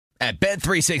At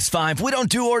Bet365, we don't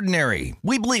do ordinary.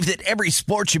 We believe that every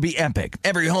sport should be epic.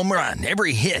 Every home run,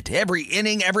 every hit, every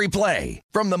inning, every play.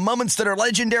 From the moments that are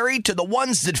legendary to the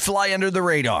ones that fly under the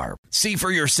radar. See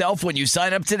for yourself when you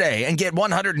sign up today and get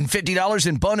 $150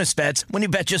 in bonus bets when you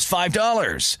bet just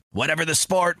 $5. Whatever the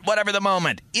sport, whatever the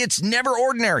moment, it's never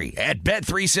ordinary at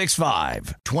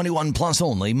Bet365. 21 plus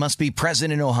only. Must be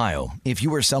present in Ohio. If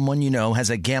you or someone you know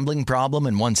has a gambling problem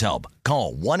and wants help,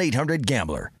 call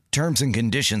 1-800-GAMBLER. Terms and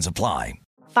conditions apply.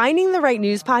 Finding the right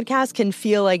news podcast can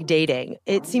feel like dating.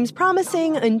 It seems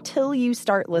promising until you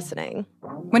start listening.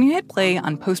 When you hit play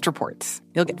on Post Reports,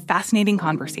 you'll get fascinating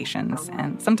conversations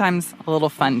and sometimes a little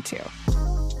fun, too.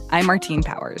 I'm Martine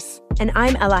Powers. And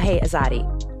I'm Elahe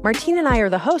Azadi. Martine and I are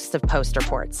the hosts of Post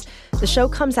Reports. The show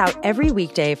comes out every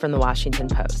weekday from the Washington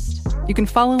Post. You can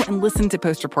follow and listen to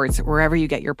Post Reports wherever you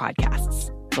get your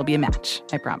podcasts. It'll be a match,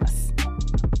 I promise.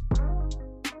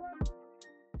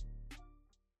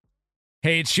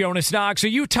 Hey, it's Jonas Knox. Are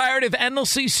you tired of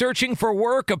endlessly searching for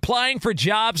work, applying for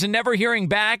jobs, and never hearing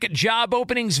back? Job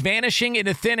openings vanishing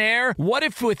into thin air? What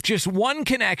if with just one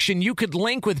connection, you could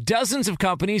link with dozens of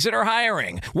companies that are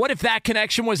hiring? What if that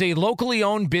connection was a locally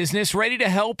owned business ready to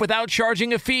help without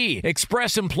charging a fee?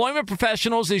 Express Employment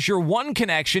Professionals is your one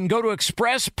connection. Go to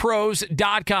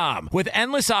expresspros.com. With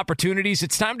endless opportunities,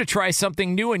 it's time to try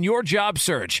something new in your job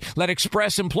search. Let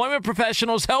Express Employment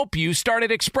Professionals help you. Start at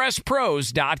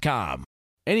expresspros.com.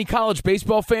 Any college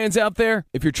baseball fans out there?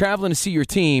 If you're traveling to see your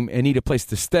team and need a place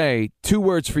to stay, 2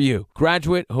 words for you: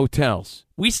 Graduate Hotels.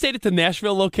 We stayed at the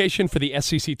Nashville location for the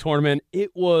SEC tournament.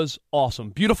 It was awesome.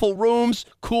 Beautiful rooms,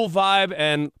 cool vibe,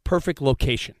 and perfect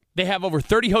location. They have over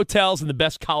 30 hotels in the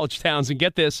best college towns, and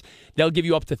get this, they'll give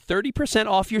you up to 30%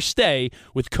 off your stay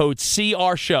with code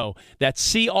CRSHOW.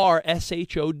 That's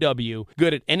CRSHOW.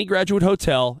 Good at any Graduate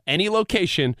Hotel, any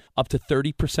location, up to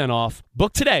 30% off.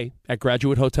 Book today at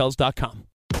graduatehotels.com.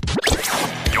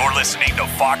 You're listening to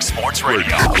Fox Sports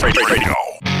Radio.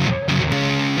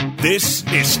 This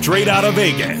is Straight Outta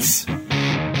Vegas.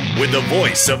 With the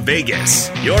voice of Vegas,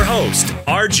 your host,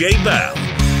 RJ Bell.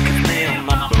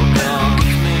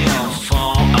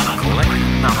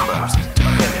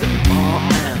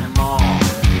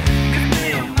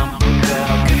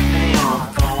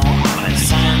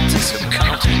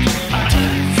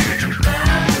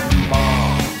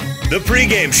 The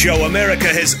pregame show America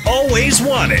has always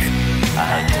wanted.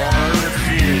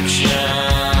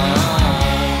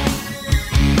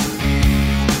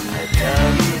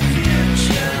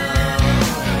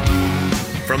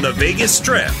 From the Vegas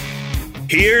Strip,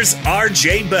 here's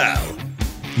RJ Bell.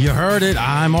 You heard it.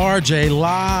 I'm RJ,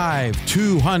 live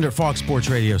 200 Fox Sports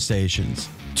radio stations.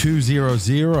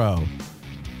 200,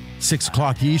 6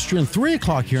 o'clock Eastern, 3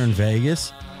 o'clock here in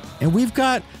Vegas. And we've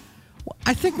got,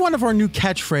 I think one of our new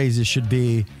catchphrases should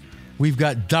be, we've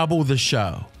got double the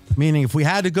show. Meaning if we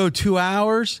had to go 2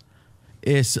 hours,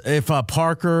 if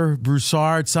Parker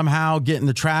Broussard somehow get in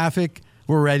the traffic,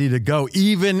 we're ready to go.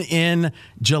 Even in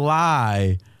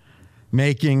July,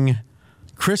 making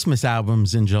Christmas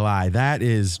albums in July. That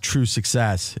is true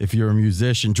success if you're a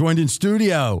musician. Joined in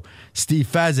studio, Steve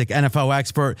Fezzik, NFL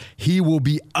expert. He will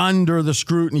be under the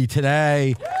scrutiny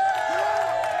today.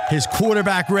 His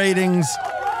quarterback ratings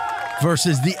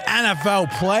versus the NFL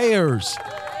players.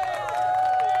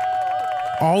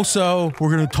 Also, we're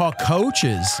going to talk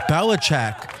coaches.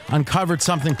 Belichick uncovered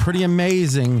something pretty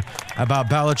amazing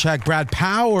about Belichick. Brad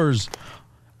Powers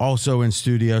also in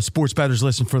studio. Sports bettors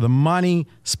listen for the money.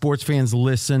 Sports fans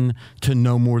listen to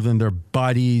no more than their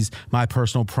buddies. My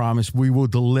personal promise, we will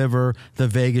deliver the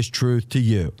Vegas truth to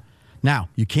you. Now,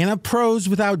 you can't have pros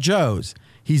without Joes.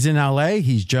 He's in L.A.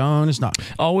 He's Jonas Knox.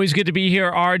 Always good to be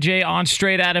here, RJ, on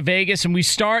Straight Outta Vegas. And we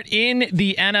start in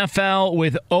the NFL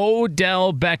with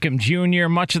Odell Beckham Jr.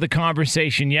 Much of the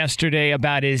conversation yesterday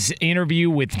about his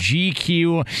interview with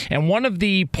GQ. And one of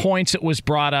the points that was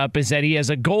brought up is that he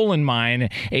has a goal in mind,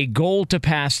 a goal to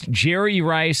pass Jerry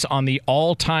Rice on the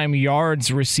all-time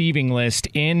yards receiving list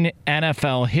in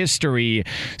NFL history.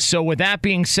 So with that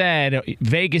being said,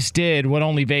 Vegas did what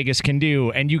only Vegas can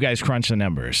do, and you guys crunch the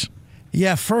numbers.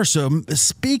 Yeah, first,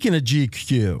 speaking of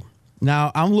GQ,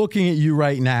 now I'm looking at you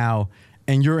right now,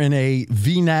 and you're in a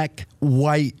V-neck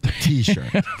white T-shirt.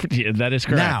 Yeah, that is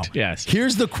correct. Now, yes.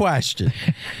 Here's the question.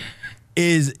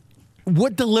 Is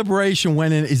what deliberation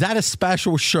went in? Is that a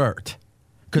special shirt?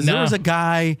 Because there was a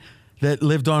guy that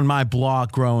lived on my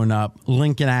block growing up,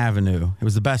 Lincoln Avenue. It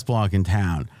was the best block in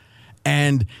town.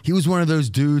 And he was one of those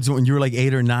dudes when you were like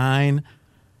 8 or 9,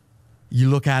 you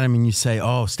look at him and you say,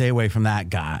 oh, stay away from that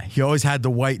guy. He always had the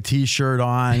white T-shirt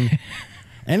on.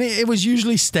 And it was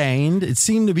usually stained. It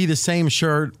seemed to be the same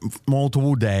shirt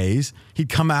multiple days. He'd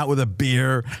come out with a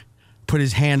beer put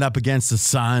his hand up against the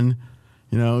sun,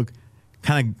 kind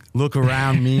of look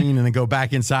around mean and then go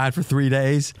back inside for 3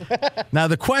 days. Now,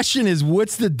 the question is,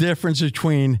 what's the difference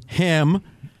between him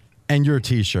and your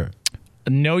T-shirt?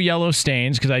 No yellow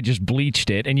stains because I just bleached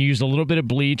it, and you used a little bit of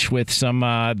bleach with some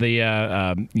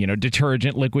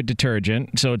detergent, liquid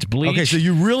detergent. So it's bleach. Okay, so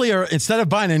you really are, instead of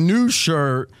buying a new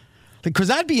shirt, because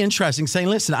that'd be interesting, saying,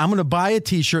 listen, I'm going to buy a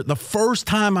T-shirt. The first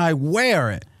time I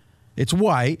wear it, it's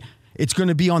white. It's going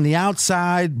to be on the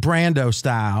outside Brando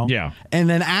style. Yeah. And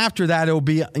then after that, it'll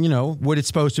be, what it's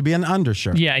supposed to be, an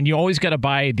undershirt. Yeah, and you always got to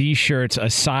buy these shirts a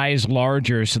size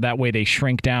larger so that way they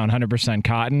shrink down, 100%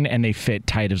 cotton, and they fit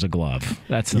tight as a glove.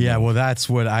 That's the well, that's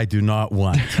what I do not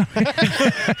want.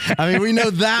 I mean, we know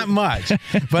that much.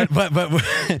 But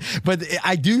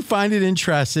I do find it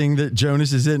interesting that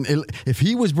Jonas is in. If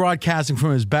he was broadcasting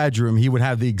from his bedroom, he would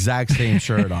have the exact same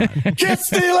shirt on. Get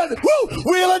stealing! Woo!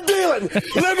 Wheeling, dealing!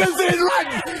 Limousine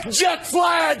riding! Jet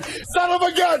flying! Son of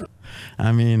a gun!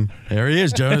 I mean, there he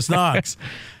is, Jonas Knox.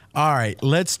 All right,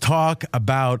 let's talk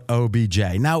about OBJ.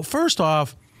 Now, first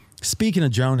off, speaking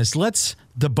of Jonas, let's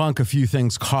debunk a few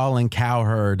things Colin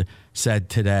Cowherd said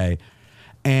today.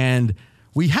 And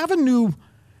we have a new,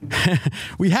 what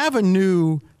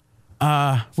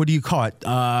do you call it?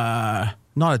 Not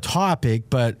a topic,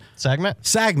 but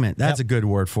segment. That's a good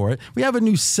word for it. We have a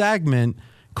new segment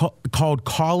called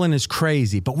Colin is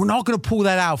Crazy, but we're not going to pull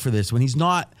that out for this one. He's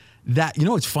not that. You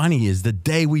know what's funny is the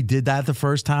day we did that the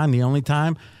first time, the only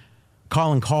time,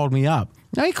 Colin called me up.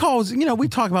 Now he calls, we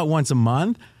talk about once a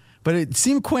month, but it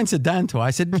seemed coincidental.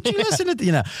 I said, did you listen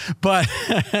to, but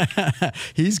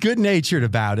he's good-natured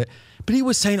about it. But he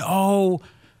was saying,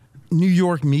 New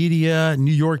York media,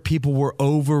 New York people were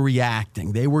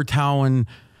overreacting. They were telling,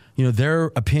 their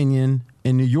opinion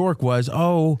in New York was,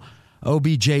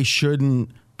 OBJ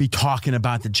shouldn't be talking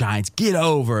about the Giants. Get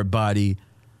over it, buddy.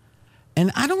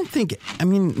 And I don't think,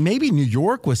 maybe New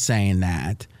York was saying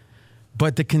that,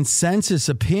 but the consensus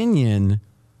opinion,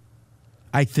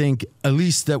 I think, at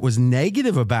least that was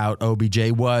negative about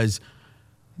OBJ was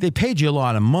they paid you a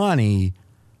lot of money.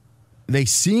 They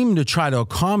seem to try to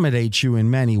accommodate you in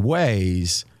many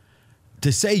ways.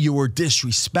 To say you were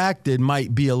disrespected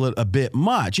might be a bit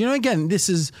much. Again, this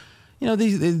is,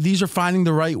 these are finding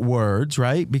the right words,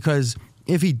 right? Because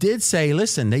if he did say,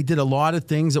 listen, they did a lot of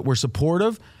things that were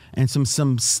supportive and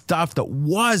some stuff that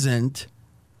wasn't,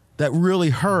 that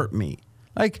really hurt me.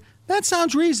 Like, that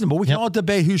sounds reasonable. We can all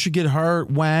debate who should get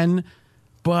hurt, when,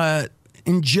 but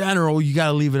in general, you got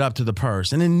to leave it up to the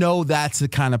person and know that's the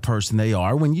kind of person they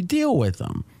are when you deal with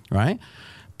them, right?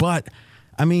 But,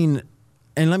 and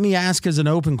let me ask as an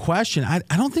open question, I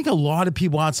don't think a lot of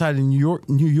people outside of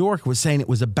New York was saying it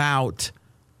was about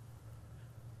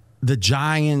the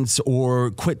Giants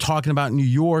or quit talking about New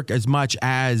York as much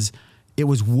as it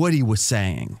was what he was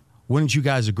saying. Wouldn't you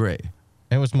guys agree?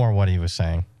 It was more what he was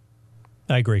saying.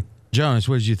 I agree. Jonas,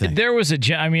 what did you think? There was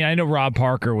I know Rob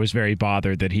Parker was very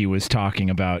bothered that he was talking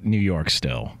about New York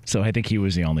still. So I think he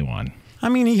was the only one.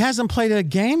 He hasn't played a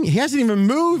game. He hasn't even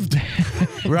moved,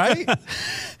 right?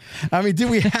 Do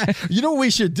we what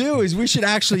we should do is we should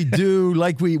actually do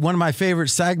one of my favorite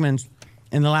segments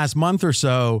in the last month or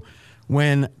so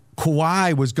when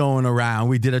Kawhi was going around,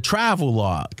 we did a travel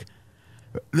log.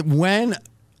 When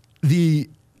the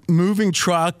moving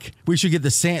truck, we should get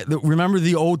remember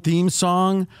the old theme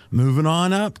song, Moving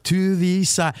On Up to the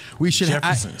Side. We should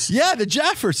Jeffersons. The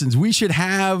Jeffersons. We should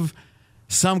have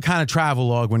some kind of travel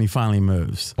log when he finally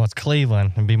moves. Well, it's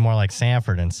Cleveland. It'd be more like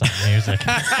Sanford and some music.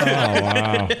 Oh,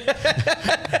 wow.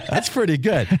 That's pretty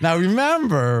good. Now,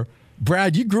 remember,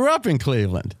 Brad, you grew up in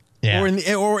Cleveland. Yeah.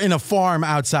 Or in a farm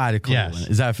outside of Cleveland. Yes.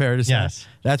 Is that fair to say? Yes.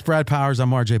 That's Brad Powers. I'm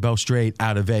RJ Bell, straight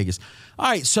out of Vegas. All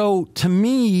right, so to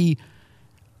me,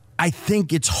 I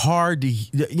think it's hard to,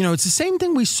 it's the same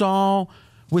thing we saw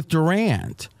with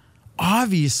Durant.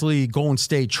 Obviously, Golden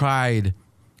State tried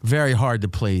very hard to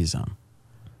please him.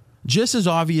 Just as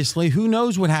obviously, who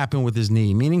knows what happened with his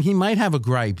knee, meaning he might have a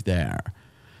gripe there.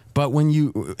 But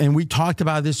we talked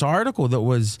about this article that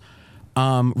was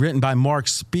written by Mark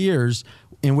Spears,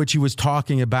 in which he was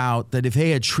talking about that if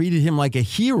they had treated him like a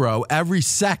hero every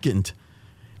second,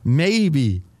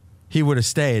 maybe he would have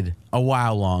stayed a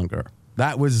while longer.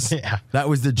 That was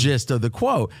the gist of the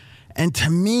quote. And to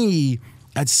me,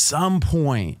 at some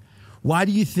point, why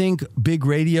do you think big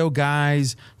radio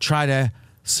guys try to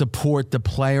support the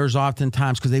players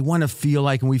oftentimes? Because they want to feel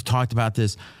like, and we've talked about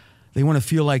this, they want to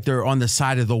feel like they're on the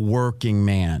side of the working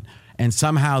man. And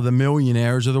somehow the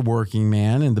millionaires are the working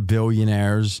man and the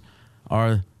billionaires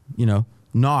are,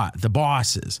 not the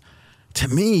bosses. To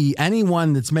me,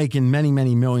 anyone that's making many,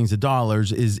 many millions of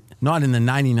dollars is not in the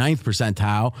 99th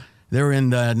percentile. they're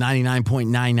in the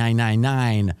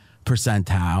 99.9999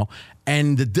 percentile.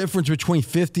 And the difference between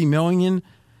 50 million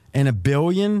and $1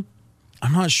 billion,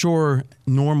 I'm not sure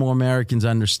normal Americans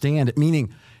understand it,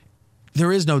 meaning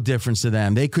there is no difference to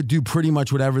them. They could do pretty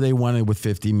much whatever they wanted with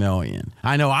 50 million.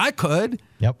 I know I could.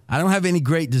 Yep. I don't have any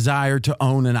great desire to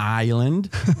own an island,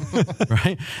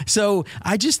 right? So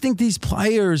I just think these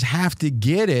players have to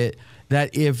get it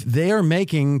that if they are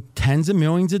making tens of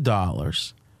millions of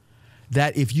dollars,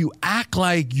 that if you act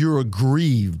like you're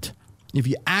aggrieved, if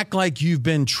you act like you've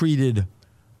been treated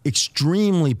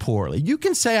extremely poorly, you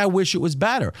can say, I wish it was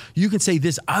better. You can say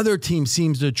this other team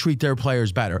seems to treat their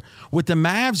players better. What the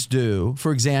Mavs do,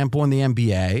 for example, in the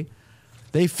NBA,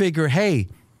 they figure, hey,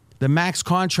 the max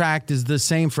contract is the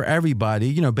same for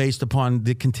everybody, based upon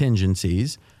the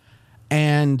contingencies.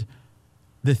 And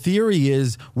the theory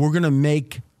is we're going to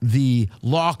make the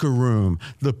locker room,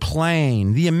 the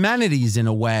plane, the amenities in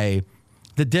a way,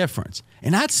 the difference.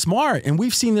 And that's smart. And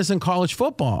we've seen this in college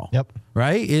football. Yep.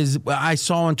 Right? I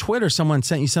saw on Twitter someone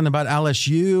sent you something about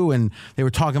LSU, and they were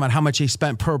talking about how much they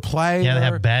spent per player. Yeah, they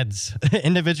have beds,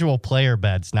 individual player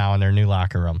beds now in their new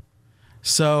locker room.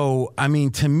 So, I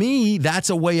mean, to me, that's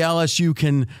a way LSU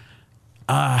can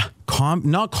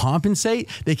not compensate.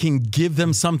 They can give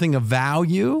them something of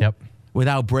value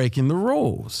without breaking the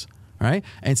rules. Right?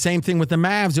 And same thing with the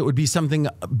Mavs. It would be something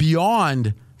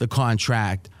beyond the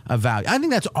contract of value. I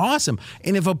think that's awesome.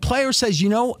 And if a player says,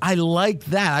 I like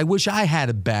that, I wish I had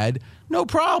a bed, no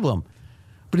problem.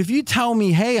 But if you tell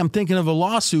me, hey, I'm thinking of a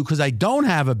lawsuit because I don't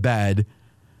have a bed,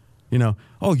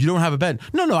 oh, you don't have a bed?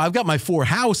 No, I've got my 4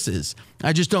 houses.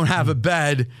 I just don't have a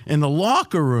bed in the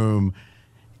locker room.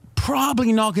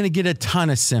 Probably not going to get a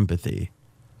ton of sympathy.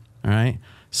 All right?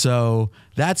 So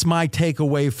that's my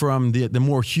takeaway from the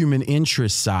more human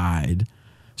interest side,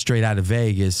 straight out of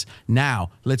Vegas. Now,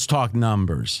 let's talk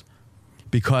numbers.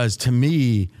 Because to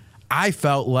me, I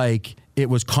felt like it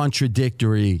was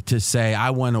contradictory to say,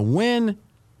 I want to win,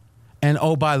 and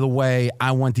oh, by the way,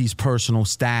 I want these personal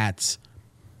stats.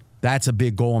 That's a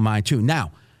big goal of mine, too.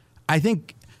 Now, I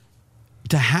think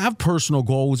to have personal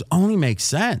goals only makes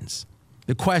sense.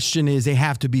 The question is, they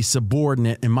have to be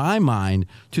subordinate, in my mind,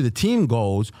 to the team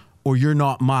goals, or you're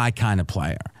not my kind of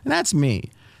player. And that's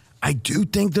me. I do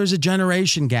think there's a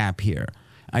generation gap here.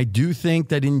 I do think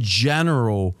that in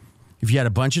general, if you had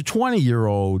a bunch of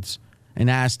 20-year-olds and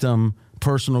asked them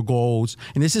personal goals,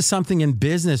 and this is something in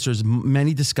business there's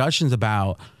many discussions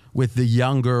about with the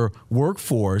younger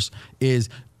workforce, is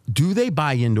do they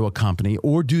buy into a company,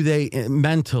 or do they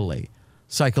mentally,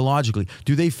 psychologically,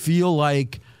 do they feel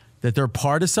like that they're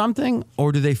part of something,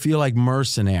 or do they feel like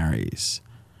mercenaries?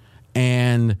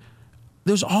 And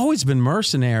there's always been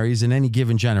mercenaries in any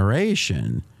given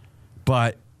generation,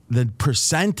 but the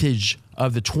percentage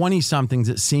of the 20-somethings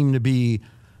that seem to be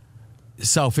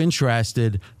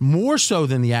self-interested, more so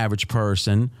than the average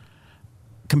person,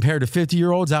 compared to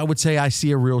 50-year-olds, I would say I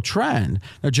see a real trend.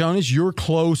 Now, Jonas, you're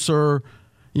closer,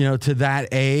 to that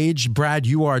age. Brad,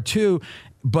 you are too,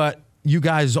 but you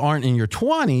guys aren't in your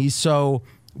 20s. So,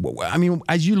 I mean,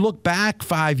 as you look back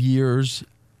 5 years,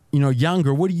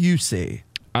 younger, what do you see?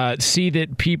 See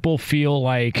that people feel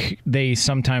like they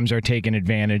sometimes are taken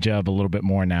advantage of a little bit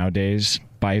more nowadays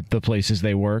by the places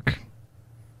they work.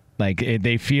 Like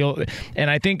they feel, and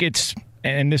I think it's,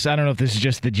 and this, I don't know if this is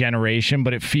just the generation,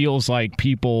 but it feels like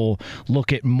people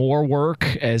look at more work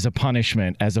as a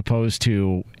punishment as opposed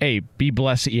to, hey, be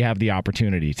blessed that you have the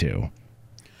opportunity to.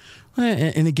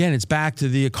 And again, it's back to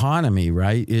the economy,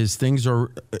 right? Is things are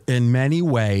in many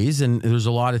ways, and there's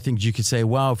a lot of things you could say,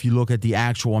 well, if you look at the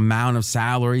actual amount of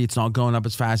salary, it's not going up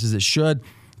as fast as it should.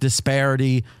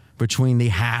 Disparity between the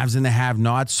haves and the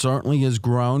have-nots certainly has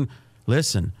grown.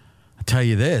 Listen, I'll tell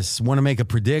you this. Want to make a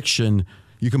prediction,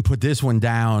 you can put this one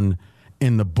down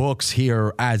in the books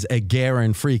here as a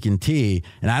guarantee,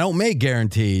 and I don't make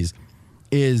guarantees,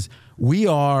 is we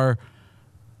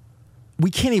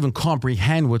can't even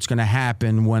comprehend what's going to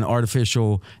happen when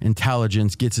artificial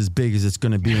intelligence gets as big as it's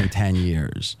going to be in 10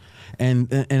 years.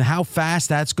 And how fast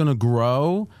that's going to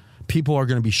grow, people are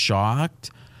going to be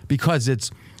shocked because it's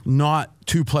not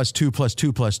 2 + 2 +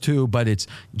 2 + 2, but it's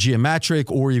geometric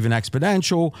or even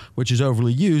exponential, which is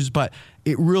overly used. But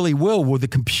it really will, where the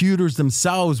computers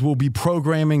themselves will be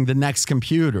programming the next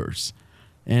computers.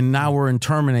 And now we're in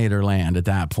Terminator land at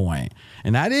that point.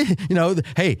 And that is,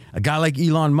 hey, a guy like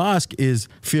Elon Musk is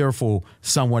fearful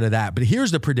somewhat of that. But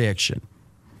here's the prediction.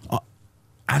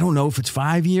 I don't know if it's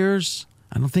 5 years.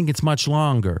 I don't think it's much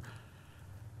longer.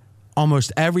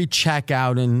 Almost every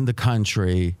checkout in the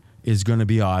country is going to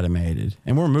be automated.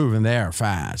 And we're moving there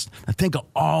fast. I think of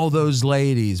all those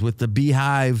ladies with the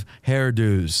beehive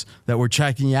hairdos that were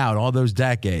checking you out all those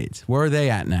decades. Where are they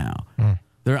at now?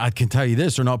 I can tell you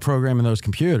this, they're not programming those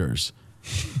computers,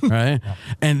 right?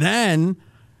 And then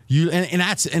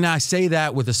and I say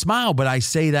that with a smile, but I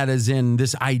say that as in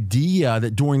this idea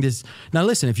that during this. Now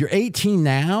listen, if you're 18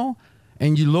 now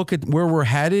and you look at where we're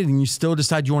headed and you still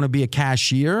decide you want to be a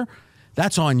cashier,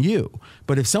 that's on you.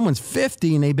 But if someone's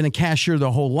 50 and they've been a cashier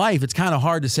their whole life, it's kind of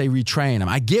hard to say retrain them.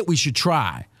 I get we should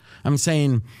try. I'm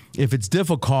saying if it's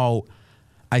difficult,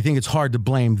 I think it's hard to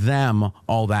blame them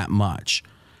all that much.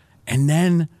 And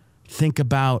then think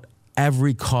about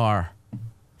every car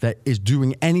that is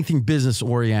doing anything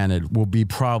business-oriented will be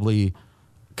probably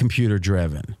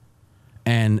computer-driven.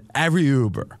 And every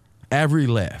Uber, every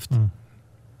Lyft.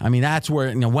 I mean, that's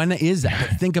where, when is that?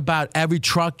 But think about every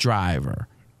truck driver.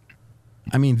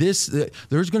 I mean, there's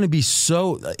going to be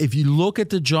if you look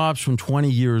at the jobs from 20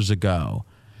 years ago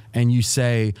and you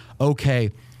say,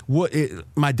 okay,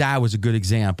 my dad was a good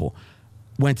example.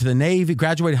 Went to the Navy,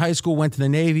 graduated high school, went to the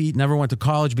Navy, never went to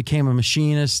college, became a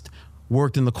machinist,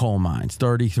 worked in the coal mines,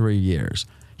 33 years.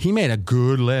 He made a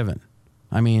good living.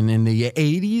 I mean, in the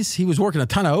 80s, he was working a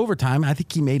ton of overtime. I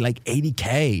think he made like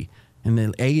 $80K in the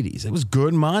 80s. It was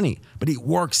good money, but he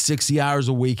worked 60 hours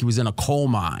a week. He was in a coal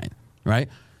mine, right?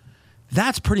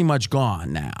 That's pretty much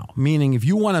gone now. Meaning if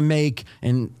you want to make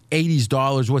in 80s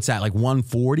dollars, what's that, like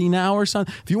 140 now or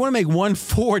something? If you want to make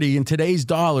 140 in today's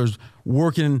dollars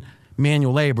working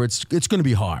manual labor, it's going to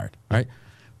be hard, right?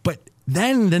 But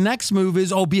then the next move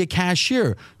is, be a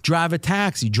cashier, drive a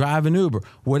taxi, drive an Uber,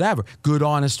 whatever. Good,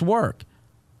 honest work.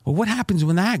 Well, what happens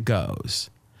when that goes?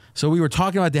 So we were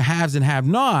talking about the haves and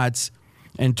have-nots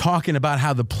and talking about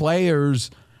how the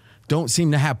players don't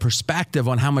seem to have perspective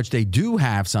on how much they do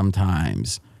have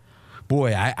sometimes.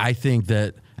 Boy, I think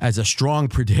that as a strong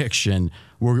prediction,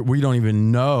 we don't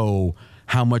even know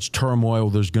how much turmoil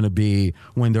there's going to be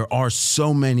when there are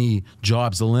so many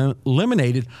jobs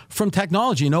eliminated from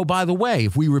technology. And by the way,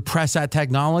 if we repress that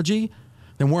technology,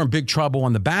 then we're in big trouble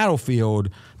on the battlefield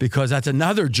because that's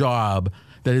another job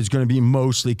that is going to be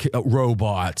mostly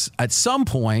robots at some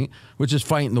point, which is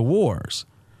fighting the wars,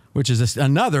 which is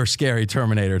another scary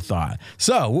Terminator thought.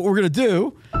 So what we're going to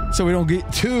do, so we don't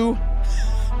get too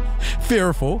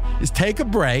fearful, is take a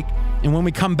break. And when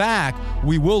we come back,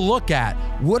 we will look at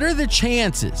what are the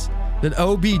chances that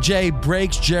OBJ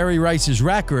breaks Jerry Rice's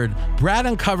record. Brad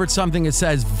uncovered something that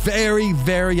says very,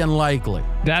 very unlikely.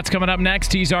 That's coming up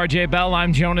next. He's RJ Bell.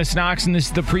 I'm Jonas Knox, and this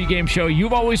is the pregame show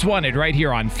you've always wanted right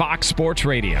here on Fox Sports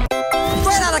Radio.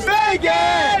 Straight out of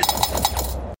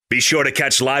Vegas! Be sure to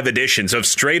catch live editions of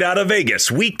Straight Outta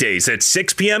Vegas weekdays at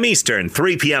 6 p.m. Eastern,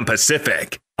 3 p.m.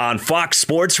 Pacific on Fox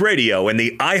Sports Radio and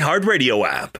the iHeartRadio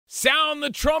app. Sound the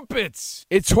trumpets!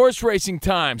 It's horse racing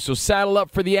time, so saddle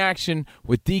up for the action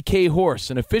with DK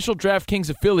Horse, an official DraftKings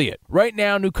affiliate. Right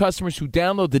now, new customers who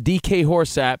download the DK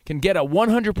Horse app can get a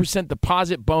 100%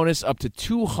 deposit bonus up to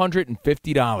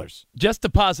 $250. Just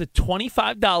deposit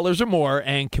 $25 or more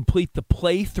and complete the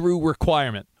playthrough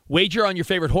requirement. Wager on your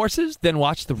favorite horses, then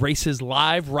watch the races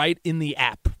live right in the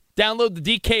app. Download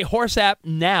the DK Horse app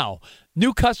now.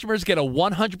 New customers get a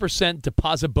 100%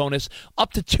 deposit bonus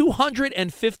up to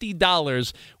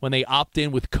 $250 when they opt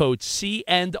in with code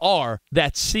C&R.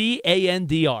 That's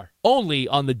CANDR. Only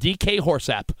on the DK Horse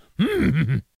app.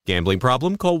 Gambling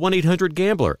problem? Call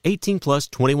 1-800-GAMBLER. 18 plus,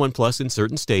 21 plus in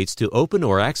certain states to open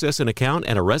or access an account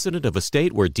and a resident of a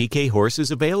state where DK Horse is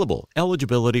available.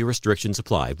 Eligibility restrictions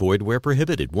apply. Void where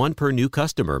prohibited. One per new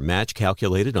customer. Match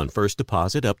calculated on first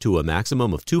deposit up to a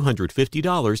maximum of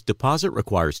 $250. Deposit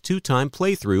requires 2-time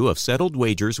playthrough of settled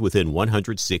wagers within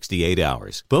 168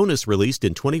 hours. Bonus released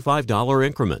in $25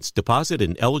 increments. Deposit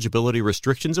and eligibility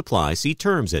restrictions apply. See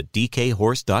terms at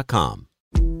dkhorse.com.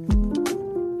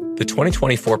 The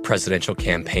 2024 presidential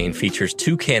campaign features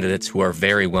two candidates who are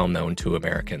very well known to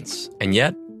Americans. And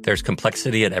yet, there's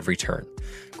complexity at every turn.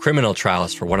 Criminal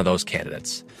trials for one of those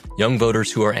candidates. Young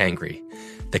voters who are angry.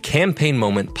 The Campaign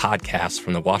Moment podcast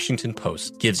from the Washington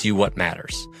Post gives you what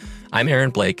matters. I'm Aaron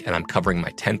Blake, and I'm covering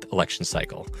my 10th election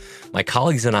cycle. My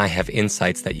colleagues and I have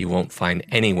insights that you won't find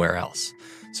anywhere else.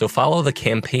 So follow The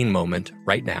Campaign Moment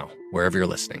right now, wherever you're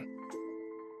listening.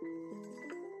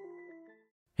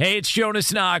 Hey, it's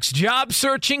Jonas Knox. Job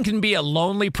searching can be a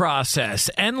lonely process.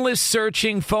 Endless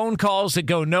searching, phone calls that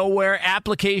go nowhere,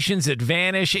 applications that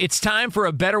vanish. It's time for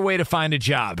a better way to find a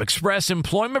job. Express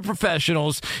Employment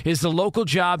Professionals is the local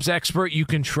jobs expert you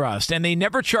can trust, and they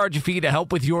never charge a fee to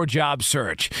help with your job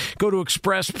search. Go to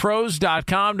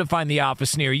expresspros.com to find the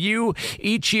office near you.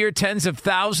 Each year, tens of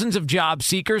thousands of job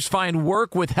seekers find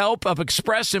work with help of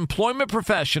Express Employment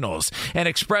Professionals, and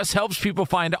Express helps people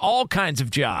find all kinds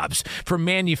of jobs, from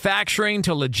manufacturing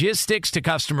to logistics to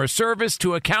customer service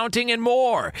to accounting and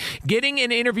more. Getting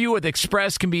an interview with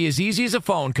Express can be as easy as a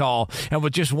phone call, and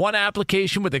with just one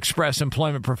application with Express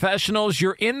Employment Professionals,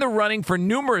 you're in the running for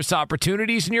numerous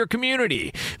opportunities in your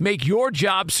community. Make your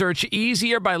job search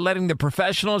easier by letting the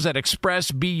professionals at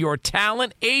Express be your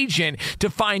talent agent to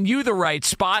find you the right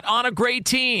spot on a great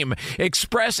team.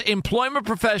 Express Employment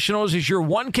Professionals is your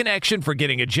one connection for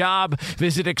getting a job.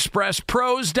 Visit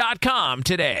expresspros.com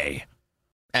today.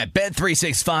 At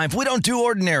Bet365, we don't do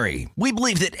ordinary. We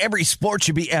believe that every sport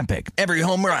should be epic. Every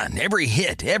home run, every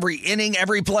hit, every inning,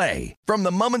 every play. From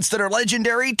the moments that are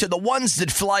legendary to the ones that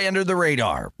fly under the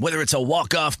radar. Whether it's a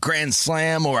walk-off grand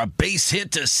slam or a base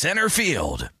hit to center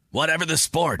field. Whatever the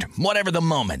sport, whatever the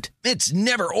moment. It's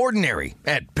never ordinary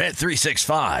at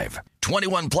Bet365.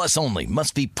 21 plus only.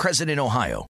 Must be present in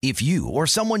Ohio. If you or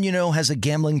someone you know has a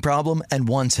gambling problem and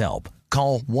wants help,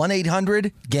 call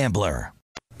 1-800-GAMBLER.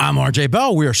 I'm RJ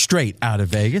Bell. We are straight out of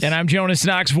Vegas. And I'm Jonas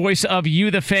Knox, voice of You,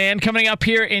 the Fan. Coming up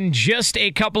here in just a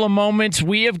couple of moments,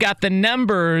 we have got the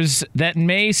numbers that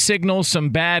may signal some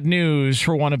bad news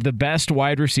for one of the best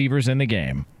wide receivers in the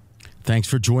game. Thanks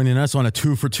for joining us on a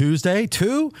 2 for Tuesday.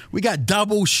 We got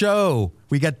double show.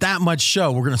 We got that much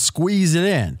show. We're going to squeeze it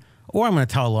in. Or I'm going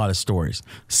to tell a lot of stories.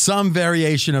 Some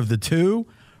variation of the two.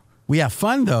 We have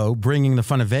fun, though, bringing the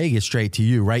fun of Vegas straight to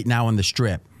you right now on the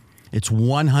Strip. It's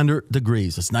 100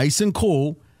 degrees. It's nice and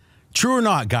cool. True or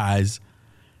not, guys,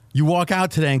 you walk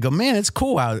out today and go, man, it's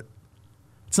cool out.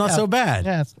 It's not so bad.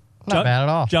 Yeah, it's not bad at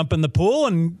all. Jump in the pool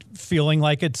and feeling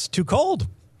like it's too cold.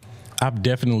 I've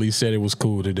definitely said it was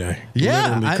cool today.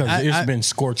 Yeah. Because it's been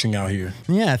scorching out here.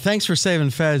 Yeah, thanks for saving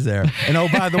Fez there. And oh,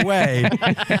 by the way,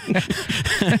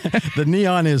 the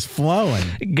neon is flowing.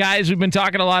 Guys, we've been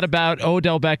talking a lot about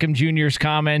Odell Beckham Jr.'s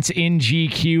comments in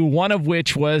GQ, one of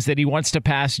which was that he wants to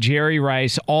pass Jerry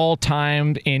Rice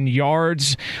all-time in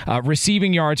yards,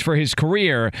 receiving yards for his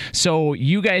career. So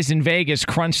you guys in Vegas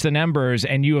crunched the numbers,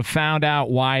 and you have found out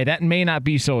why that may not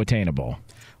be so attainable.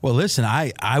 Well, listen,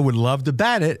 I would love to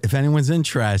bet it if anyone's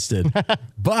interested.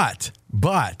 but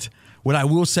what I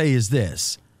will say is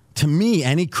this. To me,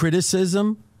 any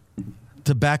criticism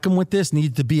to Beckham with this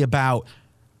needs to be about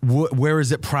where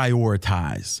is it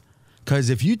prioritized.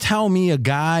 Because if you tell me a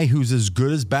guy who's as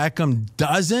good as Beckham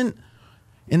doesn't,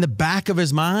 in the back of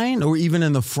his mind or even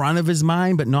in the front of his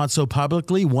mind, but not so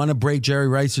publicly, want to break Jerry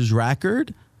Rice's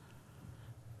record,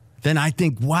 then I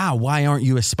think, wow, why aren't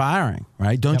you aspiring,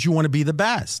 right? Don't you want to be the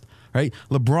best, right?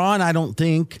 LeBron,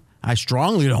 I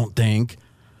strongly don't think,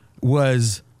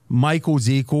 was Michael's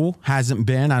equal, hasn't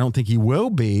been. I don't think he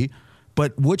will be.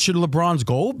 But what should LeBron's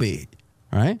goal be,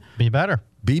 right? Be better.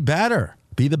 Be better.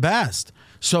 Be the best.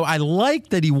 So I like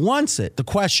that he wants it. The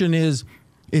question is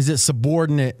it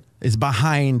subordinate, is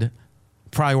behind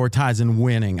prioritizing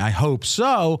winning? I hope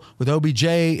so. With OBJ,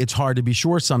 it's hard to be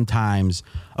sure sometimes.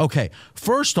 Okay,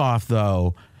 first off,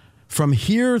 though, from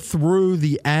here through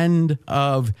the end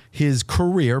of his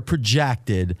career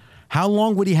projected, how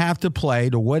long would he have to play,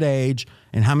 to what age,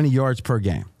 and how many yards per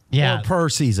game? Yeah. Or per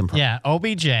season. Yeah,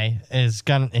 OBJ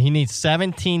he needs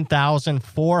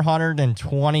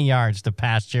 17,420 yards to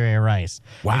pass Jerry Rice.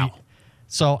 Wow.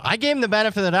 So I gave him the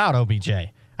benefit of the doubt, OBJ.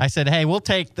 I said, hey, we'll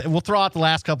throw out the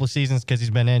last couple of seasons because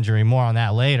he's been injured. More on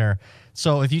that later.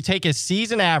 So if you take his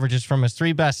season averages from his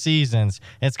 3 best seasons,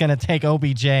 it's going to take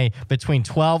OBJ between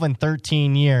 12 and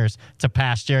 13 years to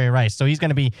pass Jerry Rice. So he's going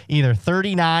to be either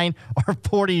 39 or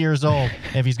 40 years old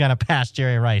if he's going to pass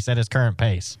Jerry Rice at his current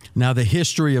pace. Now, the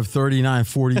history of 39,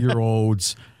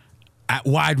 40-year-olds at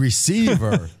wide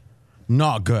receiver,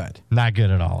 not good. Not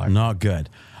good at all. Not good.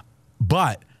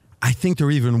 But I think they're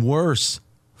even worse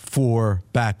for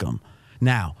Beckham.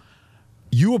 Now,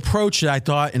 you approached it, I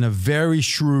thought, in a very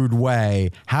shrewd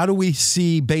way. How do we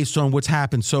see, based on what's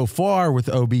happened so far with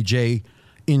OBJ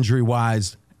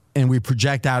injury-wise, and we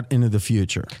project out into the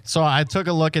future? So I took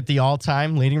a look at the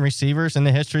all-time leading receivers in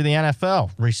the history of the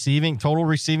NFL, total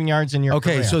receiving yards in your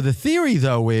career. Okay, so the theory,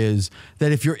 though, is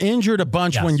that if you're injured a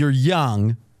bunch when you're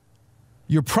young,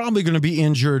 you're probably going to be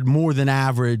injured more than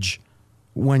average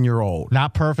when you're old.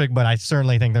 Not perfect, but I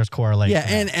certainly think there's correlation.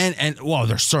 Yeah, and well,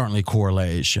 there's certainly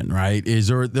correlation, right?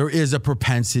 There is a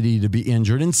propensity to be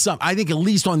injured in some, I think at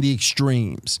least on the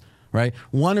extremes, right?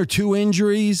 1 or 2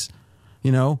 injuries,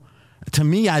 to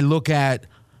me, I look at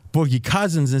Boogie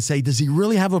Cousins and say, does he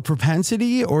really have a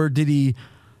propensity, or did he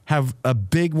have a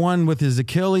big one with his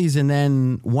Achilles and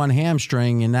then one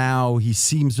hamstring, and now he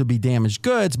seems to be damaged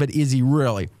goods, but is he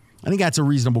really? I think that's a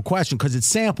reasonable question because it's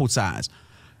sample size.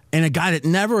 And a guy that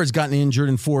never has gotten injured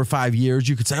in 4 or 5 years,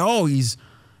 you could say, oh, he's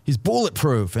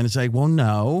bulletproof. And it's like, well,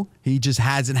 no, he just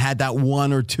hasn't had that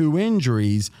 1 or 2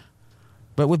 injuries.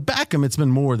 But with Beckham, it's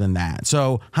been more than that.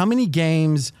 So how many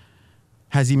games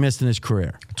has he missed in his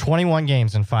career? 21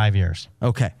 games in 5 years.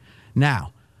 Okay.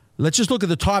 Now, let's just look at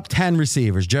the top 10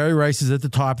 receivers. Jerry Rice is at the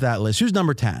top of that list. Who's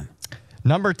number 10?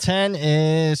 Number 10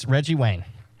 is Reggie Wayne.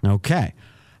 Okay.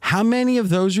 How many of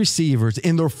those receivers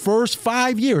in their first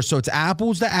 5 years, so it's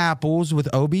apples to apples with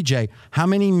OBJ, how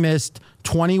many missed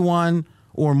 21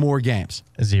 or more games?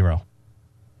 0.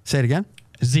 Say it again.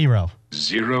 0.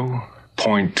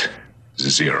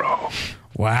 0.0.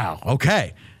 Wow.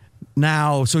 Okay.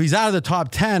 Now, so he's out of the top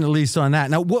 10, at least on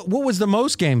that. Now, what was the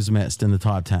most games missed in the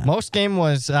top 10? Most game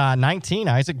was 19,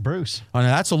 Isaac Bruce. Oh,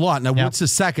 now that's a lot. Now, what's the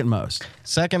second most?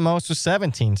 Second most was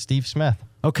 17, Steve Smith.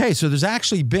 Okay, so there's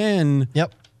actually been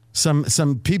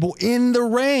some people in the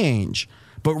range.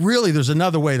 But really, there's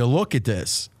another way to look at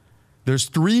this. There's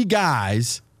 3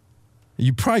 guys.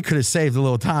 You probably could have saved a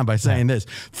little time by saying this.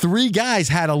 3 guys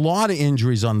had a lot of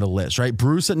injuries on the list, right?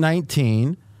 Bruce at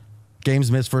 19.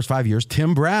 Games missed first 5 years.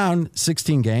 Tim Brown,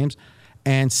 16 games.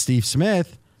 And Steve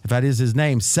Smith, if that is his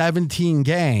name, 17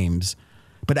 games.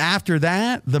 But after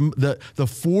that, the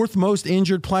fourth most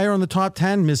injured player on the top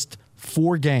 10 missed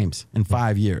 4 games in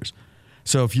 5 years.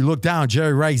 So if you look down,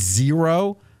 Jerry Rice,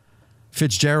 0.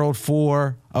 Fitzgerald,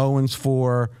 4. Owens,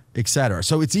 4, etc.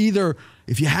 So it's either,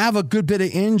 if you have a good bit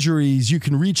of injuries, you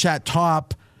can reach that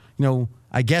top,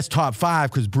 I guess top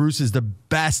 5, because Bruce is the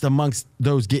best amongst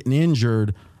those getting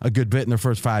injured a good bit in their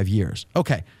first 5 years.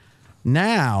 Okay,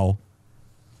 now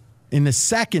in the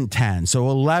second 10, so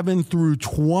 11 through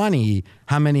 20,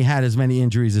 how many had as many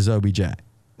injuries as OBJ?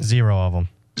 0 of them.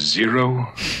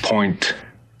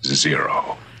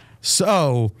 0.0.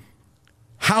 So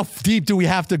how deep do we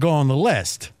have to go on the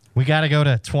list? We got to go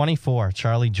to 24,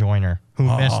 Charlie Joyner, who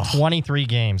missed 23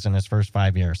 games in his first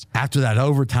 5 years. After that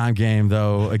overtime game,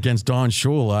 though, against Don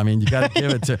Shula, I mean, you got to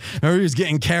give it to – remember he was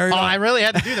getting carried on? I really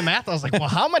had to do the math. I was like, well,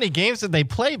 how many games did they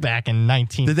play back in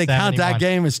 1971? Did they count that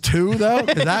game as 2, though?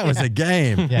 Because that was a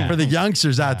game. Yeah. For the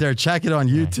youngsters out there, check it on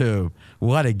YouTube.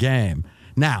 What a game.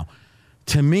 Now,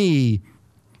 to me,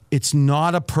 it's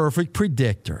not a perfect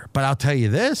predictor. But I'll tell you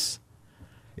this.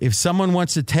 If someone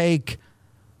wants to take –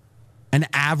 an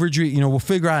average, we'll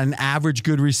figure out an average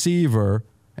good receiver,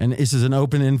 and this is an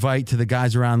open invite to the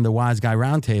guys around the Wise Guy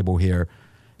Roundtable here.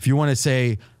 If you want to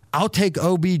say, I'll take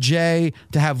OBJ to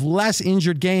have less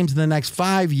injured games in the next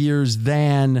 5 years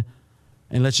than,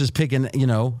 and let's just pick an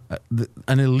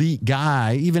elite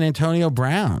guy, even Antonio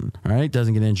Brown, right?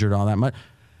 Doesn't get injured all that much.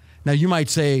 Now, you might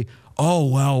say, oh,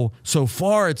 well, so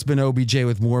far it's been OBJ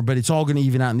with more, but it's all going to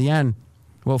even out in the end.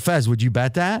 Well, Fez, would you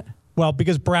bet that? Well,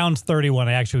 because Brown's 31,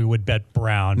 I actually would bet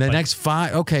Brown. The next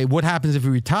 5, okay, what happens if he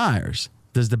retires?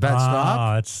 Does the bet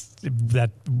stop?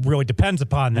 That really depends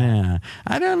upon that. Yeah,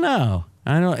 I don't know.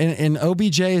 And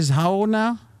OBJ is how old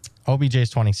now? OBJ is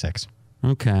 26.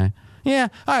 Okay. Yeah.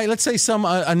 All right, let's say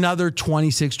another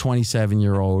 26,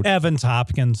 27-year-old. Evans,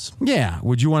 Hopkins. Yeah.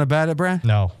 Would you want to bet it, Brad?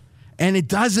 No. And it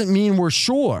doesn't mean we're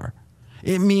sure.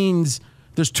 It means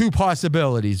there's 2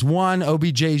 possibilities. One,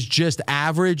 OBJ's just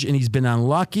average and he's been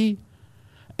unlucky.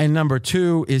 And number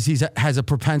 2 is he has a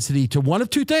propensity to one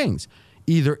of 2 things,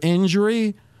 either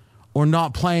injury or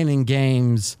not playing in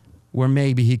games where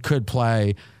maybe he could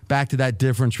play. Back to that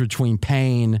difference between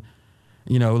pain,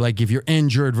 like if you're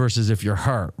injured versus if you're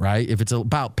hurt, right? If it's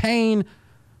about pain,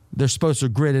 they're supposed to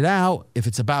grit it out. If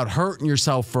it's about hurting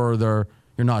yourself further,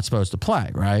 you're not supposed to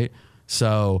play, right?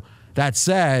 So that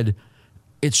said,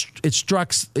 it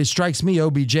strikes me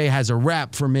OBJ has a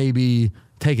rep for maybe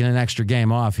taking an extra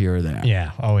game off here or there.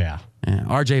 Yeah. Oh, yeah.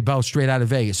 RJ Bell straight out of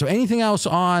Vegas. So anything else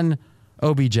on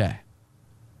OBJ?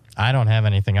 I don't have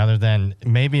anything other than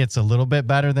maybe it's a little bit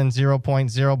better than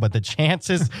 0.0, but the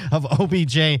chances of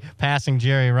OBJ passing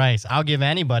Jerry Rice, I'll give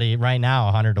anybody right now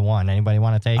 100 to 1. Anybody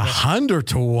want to take it? 100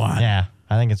 to 1? Yeah.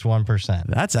 I think it's 1%.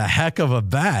 That's a heck of a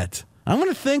bet. I'm going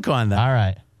to think on that. All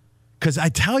right. Because I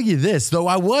tell you this, though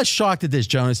I was shocked at this,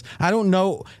 Jonas. I don't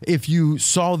know if you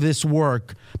saw this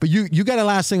work, but you got a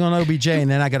last thing on OBJ, and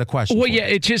then I got a question. Well,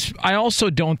 yeah, I also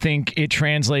don't think it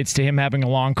translates to him having a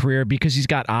long career because he's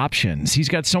got options. He's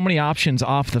got so many options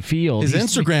off the field. His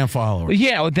Instagram followers.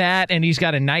 Yeah, that, and he's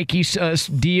got a Nike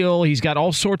deal. He's got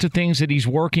all sorts of things that he's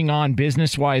working on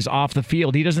business-wise off the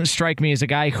field. He doesn't strike me as a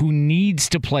guy who needs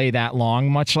to play that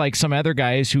long, much like some other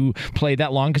guys who played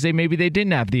that long because maybe they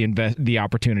didn't have the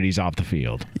opportunities off the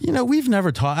field. We've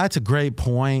never talked. That's a great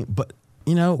point, but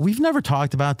we've never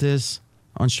talked about this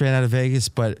on Straight Out of Vegas.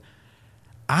 But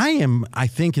I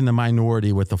think, in the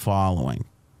minority with the following.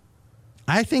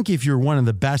 I think if you're one of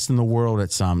the best in the world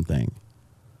at something,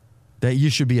 that you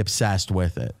should be obsessed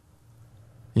with it.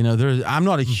 I'm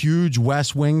not a huge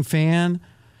West Wing fan,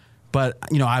 but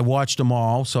I watched them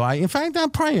all. So I'm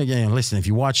probably listen. If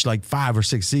you watch like 5 or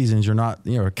 6 seasons,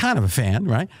 you're kind of a fan,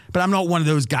 right? But I'm not one of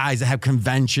those guys that have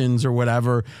conventions or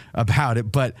whatever about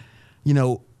it. But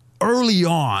early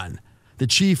on, the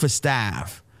chief of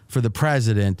staff for the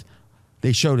president,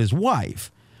 they showed his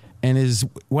wife, and his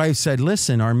wife said,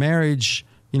 "Listen, our marriage."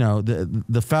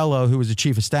 The fellow who was the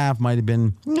chief of staff might have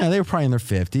been, they were probably in their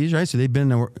 50s, right? So they've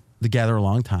been together a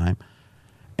long time.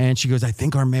 And she goes, "I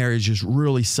think our marriage is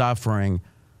really suffering."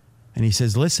 And he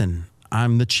says, "Listen,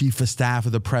 I'm the chief of staff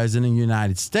of the president of the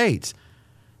United States."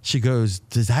 She goes,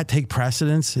 "Does that take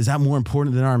precedence? Is that more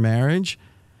important than our marriage?"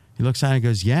 He looks at her and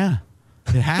goes, "Yeah,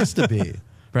 it has to be."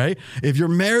 Right? If your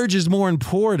marriage is more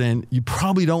important, you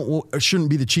probably shouldn't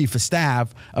be the chief of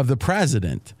staff of the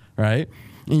president, right?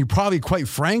 And you probably, quite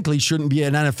frankly, shouldn't be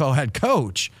an NFL head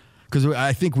coach. Because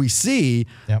I think we see,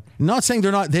 not saying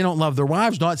they don't love their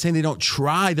wives, not saying they don't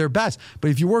try their best, but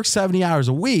if you work 70 hours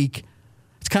a week,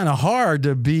 it's kind of hard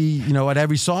to be, at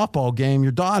every softball game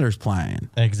your daughter's playing.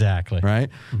 Exactly. Right?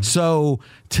 Mm-hmm. So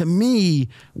to me,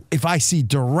 if I see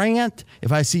Durant,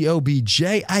 if I see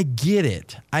OBJ, I get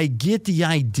it. I get the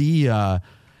idea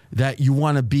that you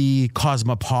want to be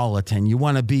cosmopolitan. You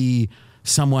want to be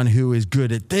someone who is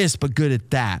good at this, but good at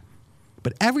that.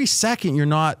 But every second you're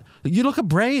not. You look at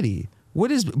Brady.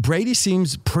 Brady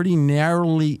seems pretty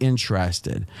narrowly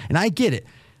interested. And I get it.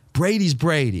 Brady's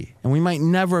Brady. And we might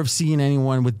never have seen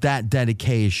anyone with that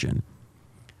dedication.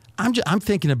 I'm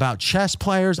thinking about chess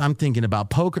players. I'm thinking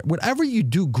about poker. Whatever you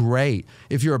do, great.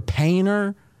 If you're a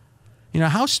painter,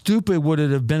 how stupid would it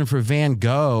have been for Van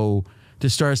Gogh to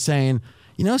start saying,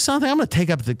 something, I'm going to take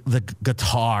up the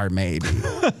guitar maybe.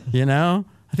 I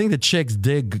think the chicks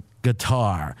dig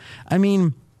guitar. I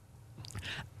mean,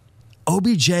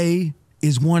 OBJ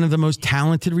is one of the most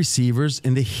talented receivers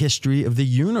in the history of the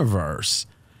universe.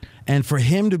 And for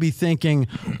him to be thinking,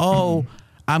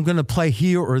 I'm going to play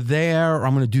here or there, or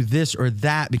I'm going to do this or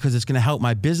that because it's going to help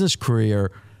my business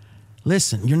career.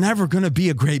 Listen, you're never going to be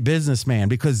a great businessman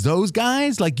because those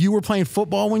guys, like you were playing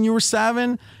football when you were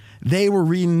 7, they were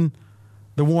reading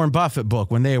the Warren Buffett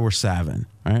book when they were 7,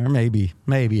 right? Or maybe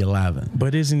 11.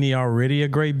 But isn't he already a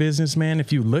great businessman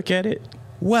if you look at it?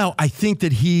 Well, I think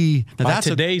that by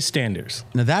today's standards.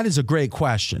 Now, that is a great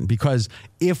question because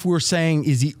if we're saying,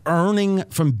 is he earning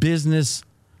from business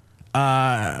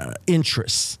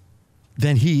interests,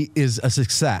 then he is a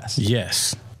success.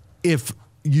 Yes. If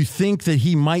you think that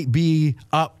he might be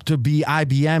up to be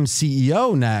IBM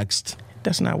CEO next.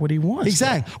 That's not what he wants.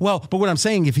 Exactly. Well, but what I'm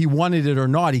saying, if he wanted it or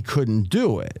not, he couldn't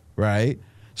do it, right?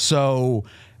 So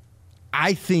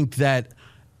I think that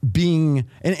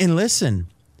and listen,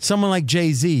 someone like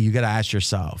Jay-Z, you got to ask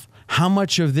yourself, how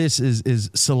much of this is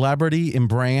celebrity and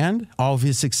brand, all of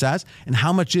his success, and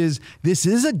how much this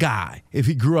is a guy, if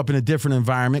he grew up in a different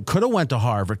environment, could have went to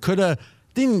Harvard,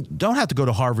 don't have to go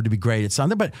to Harvard to be great at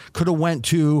something, but could have went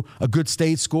to a good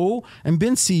state school and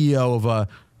been CEO of a,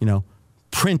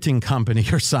 printing company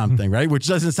or something, right? Which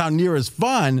doesn't sound near as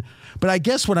fun. But I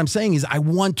guess what I'm saying is I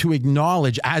want to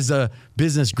acknowledge as a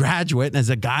business graduate and as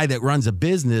a guy that runs a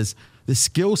business, the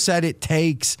skill set it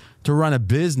takes to run a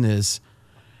business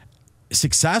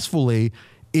successfully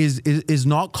is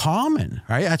not common,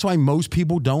 right? That's why most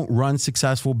people don't run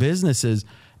successful businesses.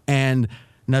 And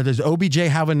now, does OBJ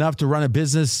have enough to run a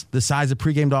business the size of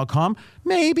pregame.com?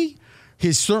 Maybe.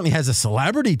 He certainly has a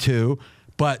celebrity too.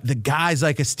 But the guys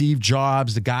like a Steve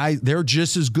Jobs, they're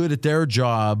just as good at their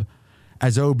job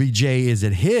as OBJ is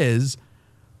at his.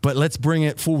 But let's bring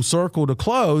it full circle to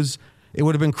close. It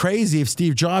would have been crazy if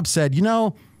Steve Jobs said,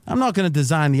 I'm not going to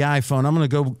design the iPhone. I'm going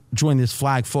to go join this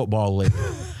flag football league.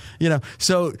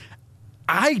 So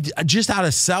I just out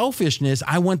of selfishness,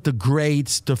 I want the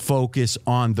greats to focus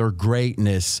on their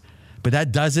greatness. But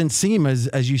that doesn't seem,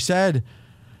 as you said,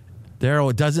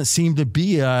 Daryl, it doesn't seem to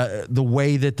be the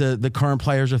way that the current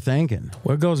players are thinking.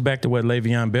 Well, it goes back to what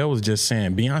Le'Veon Bell was just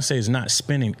saying. Beyonce is not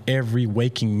spending every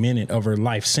waking minute of her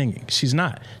life singing. She's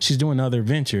not. She's doing other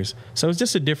ventures. So it's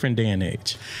just a different day and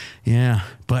age. Yeah,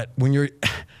 but when you're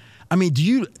 – I mean,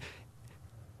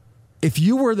 if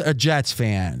you were a Jets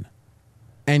fan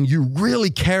and you really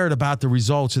cared about the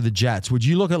results of the Jets, would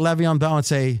you look at Le'Veon Bell and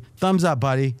say, thumbs up,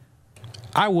 buddy?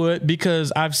 I would,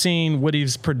 because I've seen what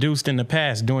he's produced in the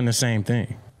past doing the same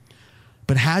thing.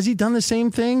 But has he done the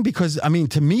same thing? Because, I mean,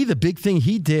 to me, the big thing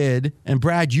he did, and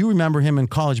Brad, you remember him in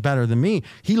college better than me,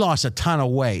 he lost a ton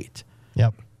of weight.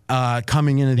 Yep.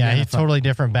 Coming into the NFL. Yeah, he's totally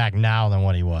different back now than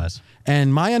what he was.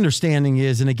 And my understanding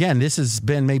is, and again, this has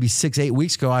been maybe 6-8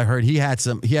 weeks ago, I heard he had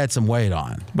some weight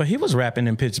on. But he was rapping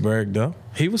in Pittsburgh, though.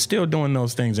 He was still doing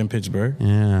those things in Pittsburgh.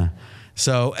 Yeah.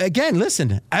 So, again,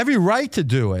 listen, every right to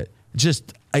do it.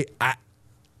 Just I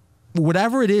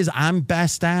whatever it is I'm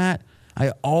best at,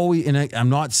 I'm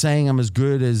not saying I'm as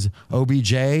good as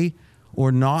OBJ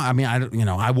or not. I mean,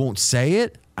 I won't say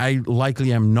it. I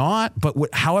likely am not. But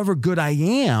however good I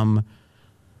am,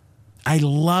 I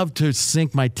love to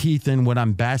sink my teeth in what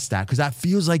I'm best at, because that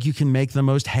feels like you can make the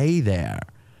most hay there,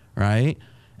 right?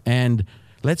 And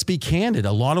let's be candid.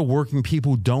 A lot of working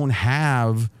people don't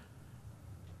have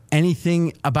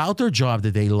anything about their job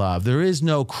that they love. There is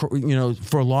no,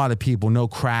 for a lot of people, no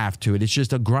craft to it. It's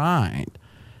just a grind.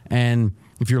 And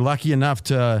if you're lucky enough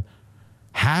to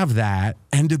have that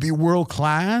and to be world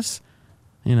class,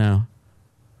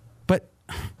 but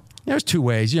there's two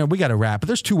ways. We got to wrap, but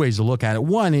there's two ways to look at it.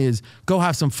 One is go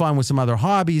have some fun with some other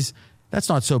hobbies. That's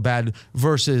not so bad,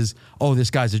 versus, oh, this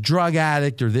guy's a drug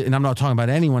addict, and I'm not talking about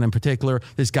anyone in particular.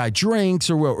 This guy drinks,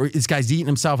 or this guy's eating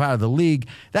himself out of the league.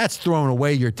 That's throwing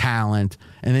away your talent.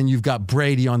 And then you've got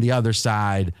Brady on the other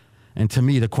side. And to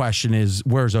me, the question is,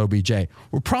 where's OBJ?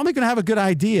 We're probably going to have a good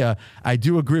idea. I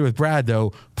do agree with Brad,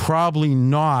 though, probably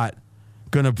not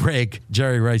going to break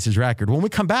Jerry Rice's record. When we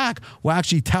come back, we'll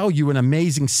actually tell you an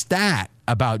amazing stat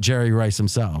about Jerry Rice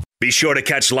himself. Be sure to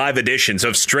catch live editions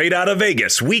of Straight Outta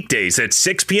Vegas weekdays at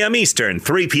 6 p.m. Eastern,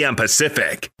 3 p.m.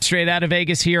 Pacific. Straight Outta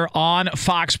Vegas here on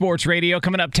Fox Sports Radio.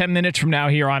 Coming up 10 minutes from now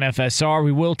here on FSR,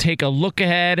 we will take a look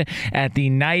ahead at the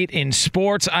night in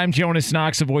sports. I'm Jonas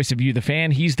Knox, the voice of You, the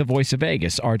fan. He's the voice of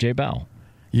Vegas, RJ Bell.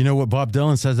 You know what Bob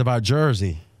Dylan says about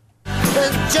Jersey?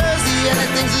 Jersey,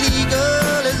 anything's legal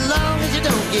as long as you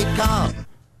don't get caught.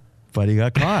 But he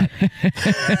got caught.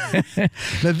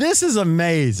 Now, this is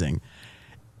amazing.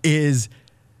 Is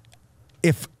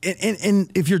if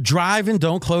you're driving,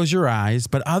 don't close your eyes.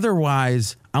 But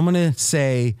otherwise, I'm going to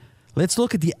say, let's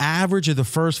look at the average of the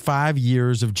first 5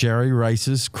 years of Jerry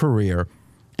Rice's career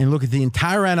and look at the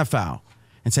entire NFL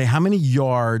and say, how many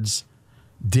yards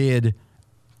did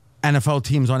NFL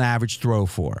teams on average throw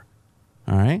for?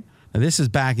 All right. Now, this is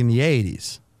back in the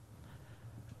 80s.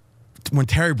 When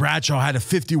Terry Bradshaw had a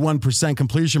 51%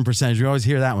 completion percentage. We always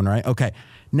hear that one, right? Okay.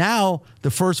 Now,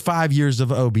 the first 5 years of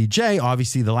OBJ,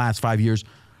 obviously the last 5 years,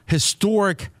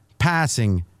 historic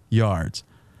passing yards.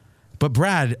 But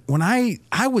Brad, when I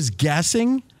was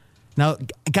guessing, now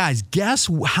guys, guess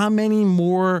how many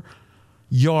more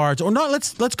yards, or not,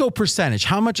 let's go percentage.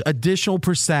 How much additional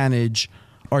percentage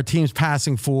are teams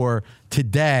passing for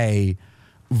today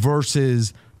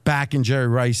versus back in Jerry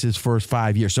Rice's first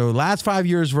 5 years? So last 5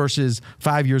 years versus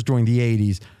 5 years during the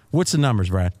 80s. What's the numbers,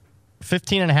 Brad?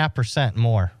 15.5%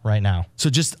 more right now.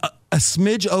 So just a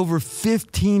smidge over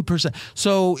 15%.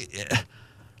 So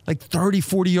like 30,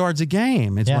 40 yards a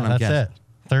game. It's what I'm guessing.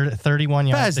 That's it. 31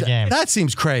 yards a game. That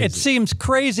seems crazy. It seems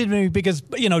crazy to me because,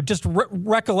 just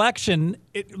recollection,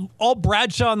 all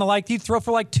Bradshaw and the like, he'd throw for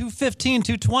like 215,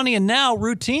 220, and now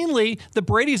routinely the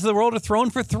Bradys of the world are throwing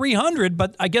for 300,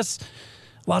 but I guess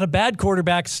a lot of bad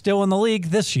quarterbacks still in the league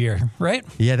this year, right?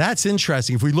 Yeah, that's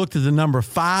interesting. If we looked at the number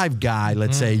 5 guy,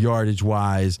 let's say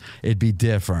yardage-wise, it'd be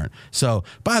different. So,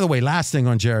 by the way, last thing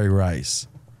on Jerry Rice.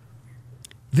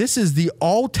 This is the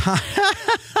all-time –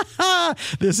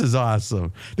 this is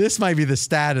awesome. This might be the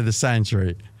stat of the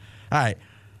century. All right,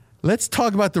 let's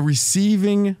talk about the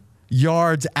receiving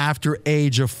yards after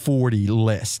age of 40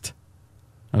 list.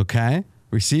 Okay?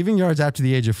 Receiving yards after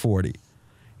the age of 40.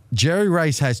 Jerry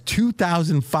Rice has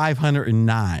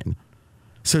 2,509.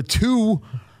 So 2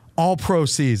 all-pro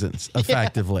seasons,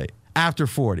 effectively, after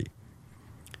 40.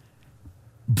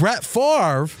 Brett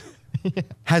Favre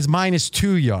has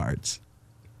 -2 yards.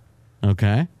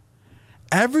 Okay?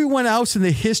 Everyone else in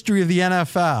the history of the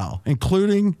NFL,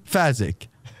 including Fezzik,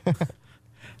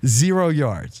 0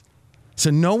 yards.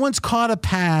 So no one's caught a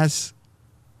pass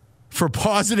for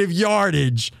positive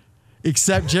yardage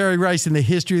except Jerry Rice in the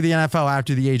history of the NFL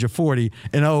after the age of 40.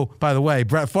 And oh, by the way,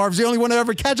 Brett Favre's the only one to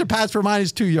ever catch a pass for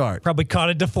 -2 yards. Probably caught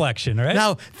a deflection, right?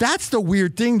 Now, that's the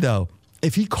weird thing, though.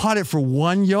 If he caught it for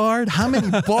 1 yard, how many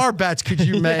bar bets could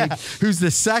you make? Who's the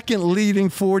second leading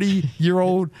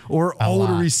 40-year-old or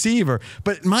older receiver?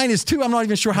 But -2, I'm not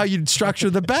even sure how you'd structure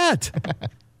the bet.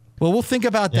 Well, we'll think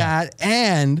about that.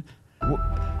 And,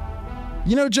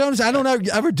 Jonas, I don't know, you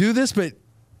ever do this, but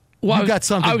you got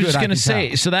something good. I was just going to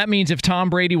say, so that means if Tom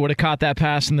Brady would have caught that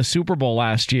pass in the Super Bowl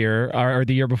last year or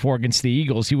the year before against the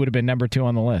Eagles, he would have been number 2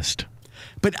 on the list.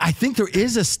 But I think there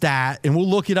is a stat, and we'll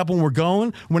look it up when we're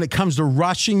going, when it comes to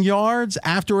rushing yards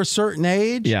after a certain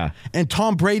age. Yeah. And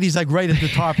Tom Brady's like right at the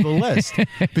top of the list.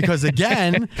 Because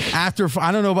again, after,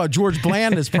 I don't know about George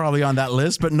Bland is probably on that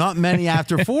list, but not many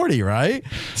after 40, right?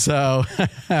 So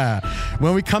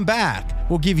when we come back,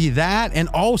 we'll give you that. And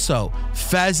also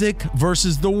Fezzik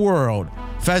versus the world.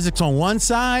 Fezzik's on one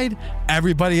side,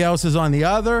 everybody else is on the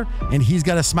other, and he's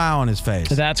got a smile on his face.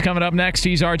 That's coming up next.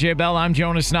 He's RJ Bell. I'm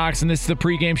Jonas Knox, and this is the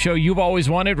pregame show you've always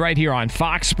wanted right here on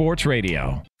Fox Sports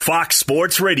Radio. Fox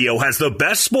Sports Radio has the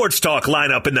best sports talk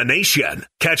lineup in the nation.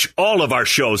 Catch all of our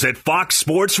shows at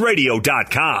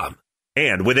foxsportsradio.com.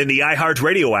 And within the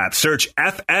iHeartRadio app, search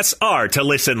FSR to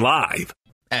listen live.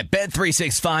 At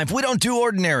Bet365, we don't do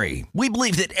ordinary. We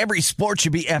believe that every sport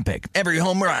should be epic. Every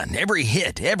home run, every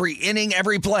hit, every inning,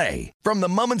 every play. From the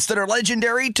moments that are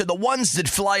legendary to the ones that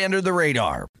fly under the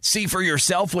radar. See for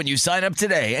yourself when you sign up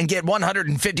today and get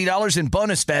 $150 in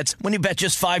bonus bets when you bet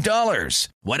just $5.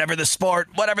 Whatever the sport,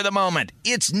 whatever the moment,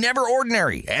 it's never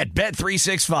ordinary at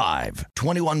Bet365.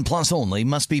 21 plus only.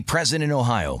 Must be present in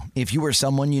Ohio. If you or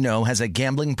someone you know has a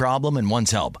gambling problem and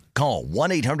wants help, call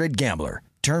 1-800-GAMBLER.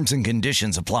 Terms and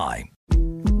conditions apply.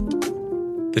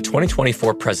 The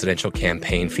 2024 presidential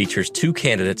campaign features 2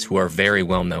 candidates who are very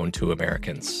well known to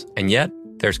Americans. And yet,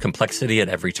 there's complexity at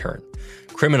every turn.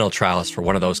 Criminal trials for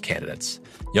one of those candidates.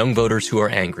 Young voters who are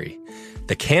angry.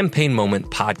 The Campaign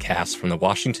Moment podcast from the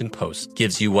Washington Post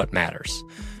gives you what matters.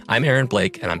 I'm Aaron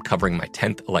Blake, and I'm covering my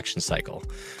 10th election cycle.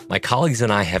 My colleagues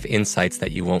and I have insights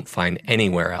that you won't find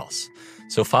anywhere else.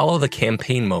 So follow The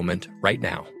Campaign Moment right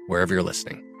now, wherever you're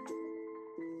listening.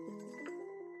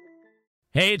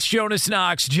 Hey, it's Jonas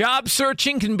Knox. Job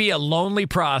searching can be a lonely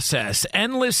process.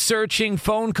 Endless searching,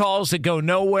 phone calls that go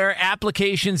nowhere,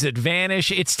 applications that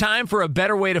vanish. It's time for a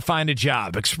better way to find a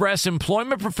job. Express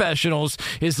Employment Professionals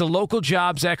is the local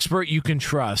jobs expert you can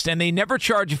trust, and they never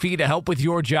charge a fee to help with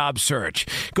your job search.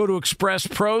 Go to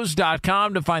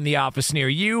expresspros.com to find the office near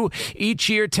you. Each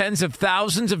year, tens of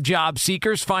thousands of job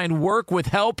seekers find work with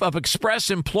help of Express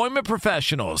Employment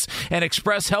Professionals, and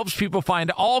Express helps people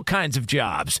find all kinds of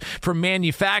jobs, from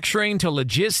manufacturing to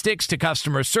logistics to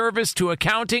customer service to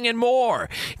accounting and more.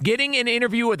 Getting an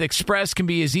interview with Express can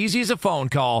be as easy as a phone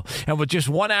call, and with just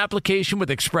one application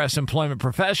with Express Employment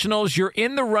Professionals, you're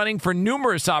in the running for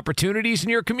numerous opportunities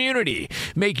in your community.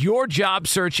 Make your job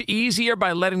search easier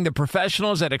by letting the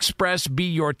professionals at Express be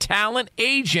your talent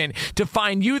agent to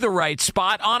find you the right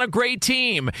spot on a great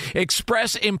team.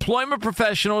 Express Employment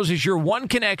Professionals is your one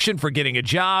connection for getting a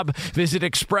job. Visit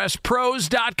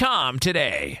expresspros.com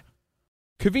today.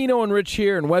 Covino and Rich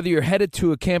here, and whether you're headed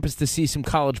to a campus to see some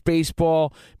college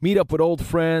baseball, meet up with old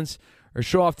friends, or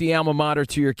show off the alma mater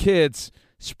to your kids,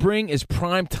 spring is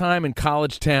prime time in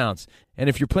college towns. And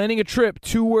if you're planning a trip,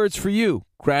 2 words for you: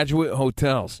 Graduate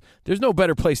Hotels. There's no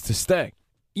better place to stay.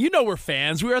 You know we're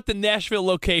fans. We were at the Nashville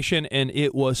location, and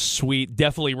it was sweet.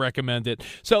 Definitely recommend it.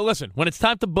 So listen, when it's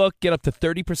time to book, get up to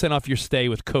 30% off your stay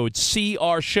with code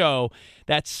CRSHOW.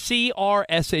 That's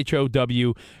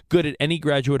CRSHOW. Good at any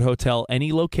Graduate Hotel,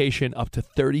 any location, up to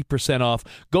 30% off.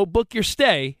 Go book your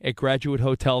stay at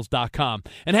graduatehotels.com.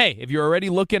 And hey, if you're already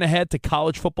looking ahead to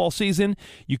college football season,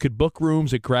 you could book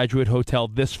rooms at Graduate Hotel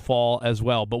this fall as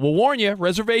well. But we'll warn you,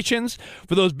 reservations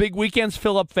for those big weekends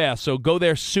fill up fast, so go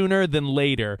there sooner than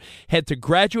later. Head to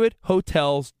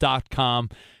graduatehotels.com.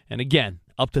 And again,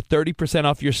 up to 30%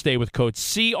 off your stay with code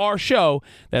CRSHOW.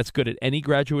 That's good at any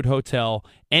Graduate Hotel,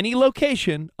 any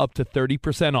location, up to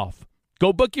 30% off.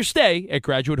 Go book your stay at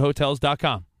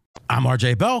graduatehotels.com. I'm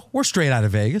RJ Bell. We're straight out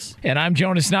of Vegas. And I'm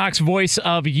Jonas Knox, voice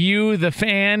of You, the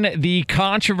fan. The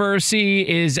controversy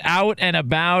is out and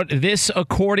about. This,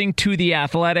 according to The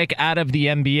Athletic, out of the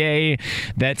NBA,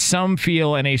 that some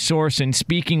feel, and a source in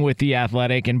speaking with The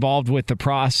Athletic involved with the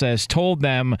process told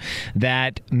them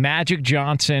that Magic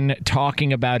Johnson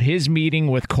talking about his meeting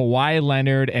with Kawhi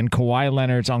Leonard and Kawhi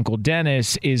Leonard's uncle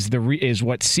Dennis is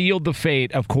what sealed the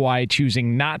fate of Kawhi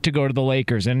choosing not to go to the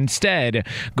Lakers and instead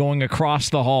going across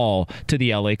the hall to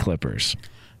the LA Clippers.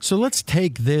 So let's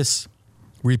take this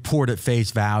report at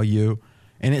face value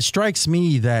And it strikes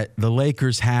me that the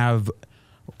Lakers have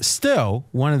still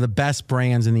one of the best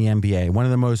brands in the NBA, one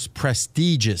of the most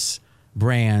prestigious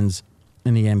brands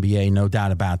in the NBA, no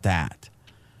doubt about that.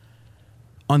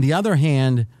 On the other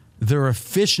hand, their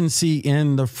efficiency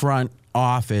in the front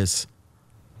office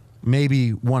may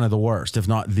be one of the worst, if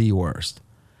not the worst.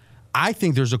 I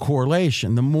think there's a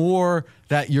correlation. The more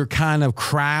that you're kind of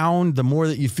crowned, the more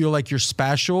that you feel like you're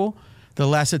special, the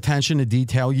less attention to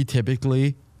detail you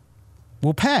typically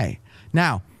will pay.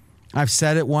 Now, I've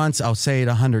said it once, I'll say it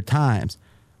 100 times.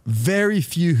 Very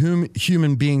few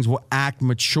human beings will act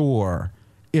mature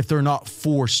if they're not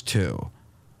forced to.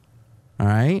 All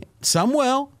right? Some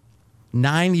will.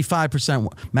 95%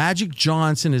 will. Magic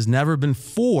Johnson has never been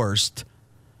forced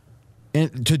to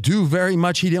do very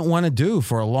much he didn't want to do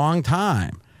for a long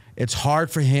time. It's hard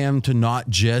for him to not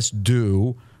just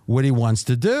do what he wants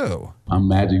to do. I'm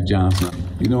Magic Johnson.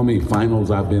 You know how many finals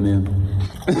I've been in?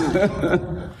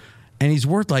 And he's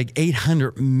worth like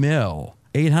 $800 million,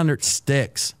 800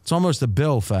 sticks. It's almost a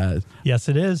bill, Fez. Yes,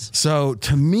 it is. So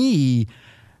to me,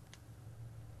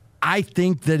 I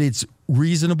think that it's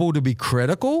reasonable to be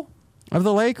critical of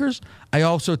the Lakers. I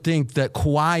also think that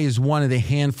Kawhi is one of the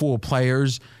handful of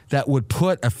players that would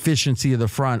put efficiency of the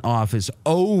front office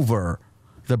over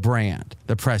the brand,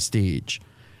 the prestige.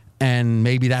 And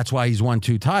maybe that's why he's won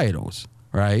 2 titles,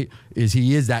 right?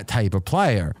 He is that type of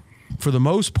player. For the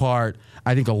most part,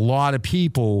 I think a lot of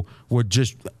people would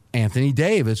just, Anthony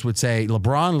Davis would say,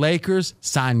 LeBron, Lakers,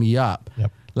 sign me up.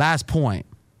 Yep. Last point.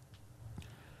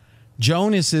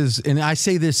 Jonas is, and I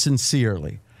say this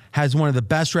sincerely, has one of the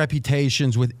best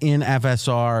reputations within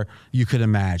FSR you could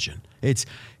imagine.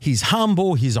 He's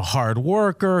humble. He's a hard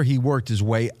worker. He worked his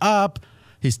way up.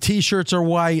 His T-shirts are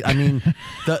white. I mean,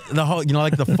 the whole,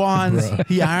 like the fawns,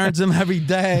 he irons them every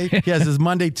day. He has his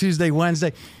Monday, Tuesday,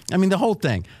 Wednesday. I mean, the whole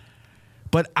thing.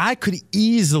 But I could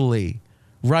easily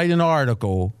write an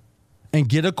article and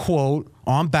get a quote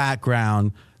on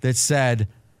background that said,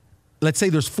 let's say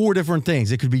there's 4 different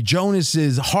things. It could be Jonas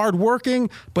is hardworking,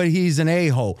 but he's an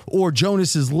a-hole. Or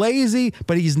Jonas is lazy,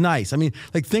 but he's nice. I mean,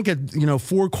 like think of,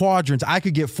 4 quadrants. I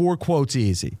could get 4 quotes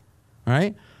easy, all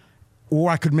right? Or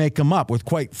I could make them up with,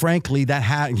 quite frankly, that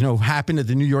happened at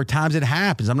the New York Times. It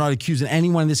happens. I'm not accusing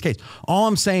anyone in this case. All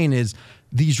I'm saying is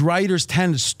these writers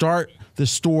tend to start the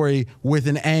story with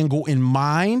an angle in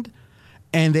mind,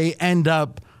 and they end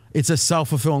up, it's a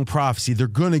self-fulfilling prophecy. They're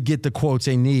going to get the quotes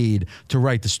they need to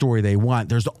write the story they want.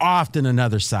 There's often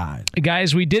another side.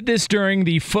 Guys, we did this during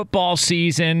the football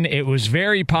season. It was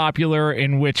very popular,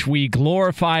 in which we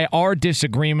glorify our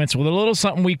disagreements with a little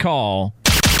something we call...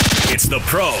 It's the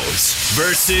pros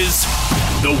versus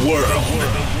the world.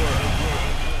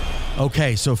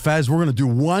 Okay, so Fez, we're going to do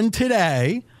one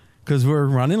today because we're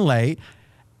running late.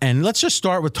 And let's just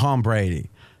start with Tom Brady.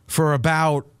 For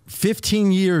about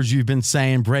 15 years, you've been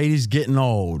saying Brady's getting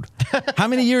old. How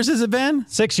many years has it been?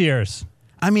 6 years.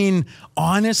 I mean,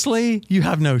 honestly, you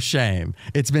have no shame.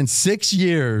 It's been 6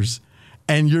 years,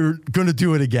 and you're going to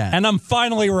do it again. And I'm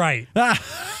finally right.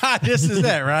 This is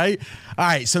it, right? All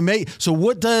right, so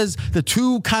what does the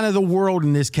two kind of the world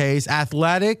in this case,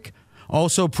 Athletic,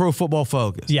 also Pro Football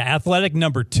Focus? Yeah, Athletic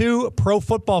number 2, Pro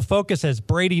Football Focus has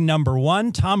Brady number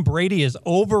 1. Tom Brady is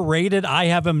overrated. I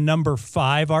have him number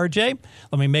 5, RJ.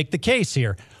 Let me make the case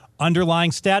here. Underlying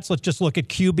stats, let's just look at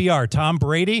QBR. Tom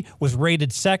Brady was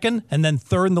rated 2nd and then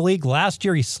 3rd in the league. Last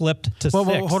year, he slipped to 6th.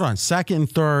 Well, hold on. 2nd and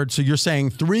 3rd. So you're saying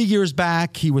 3 years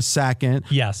back, he was 2nd.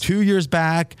 Yes. 2 years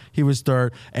back, he was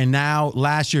 3rd. And now,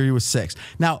 last year, he was 6th.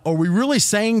 Now, are we really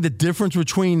saying the difference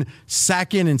between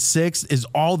 2nd and 6th is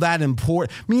all that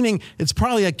important? Meaning, it's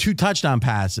probably like 2 touchdown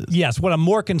passes. Yes. What I'm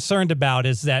more concerned about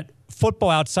is that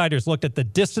Football Outsiders looked at the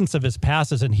distance of his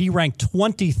passes, and he ranked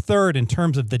 23rd in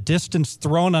terms of the distance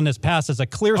thrown on his passes. A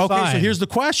clear sign. Okay, so here's the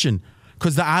question.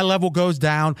 Because the eye level goes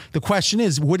down. The question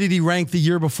is, what did he rank the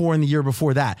year before and the year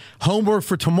before that? Homework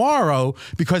for tomorrow,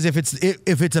 because if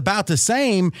it's about the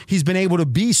same, he's been able to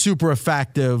be super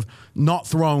effective, not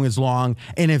throwing as long.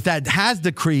 And if that has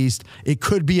decreased, it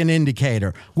could be an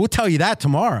indicator. We'll tell you that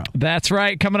tomorrow. That's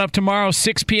right. Coming up tomorrow,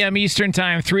 6 p.m. Eastern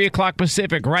Time, 3 o'clock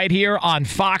Pacific, right here on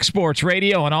Fox Sports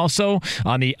Radio and also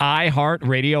on the iHeart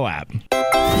Radio app.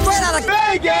 Straight out of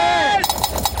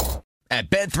Vegas! At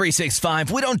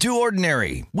Bet365, we don't do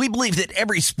ordinary. We believe that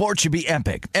every sport should be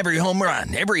epic. Every home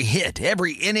run, every hit,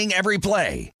 every inning, every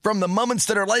play. From the moments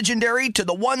that are legendary to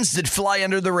the ones that fly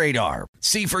under the radar.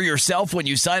 See for yourself when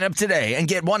you sign up today and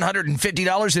get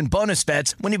 $150 in bonus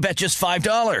bets when you bet just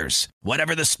 $5.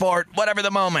 Whatever the sport, whatever the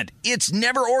moment, it's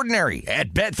never ordinary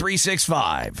at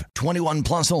Bet365. 21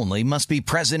 plus only. Must be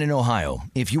present in Ohio.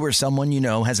 If you or someone you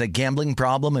know has a gambling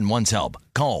problem and wants help,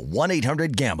 call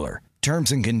 1-800-GAMBLER.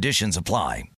 Terms and conditions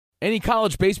apply. Any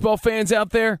college baseball fans out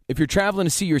there? If you're traveling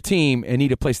to see your team and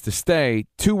need a place to stay,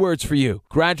 2 words for you: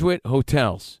 Graduate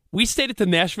Hotels. We stayed at the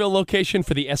Nashville location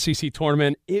for the SEC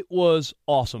tournament. It was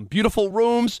awesome. Beautiful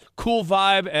rooms, cool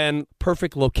vibe, and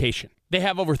perfect location. They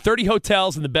have over 30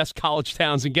 hotels in the best college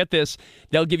towns, and get this,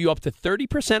 they'll give you up to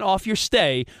 30% off your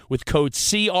stay with code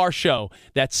CRSHOW.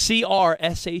 That's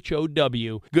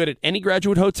CRSHOW. Good at any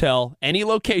Graduate Hotel, any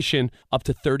location, up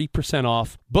to 30%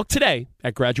 off. Book today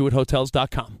at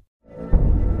graduatehotels.com.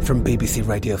 From BBC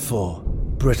Radio 4,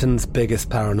 Britain's biggest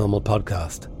paranormal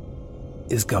podcast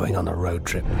is going on a road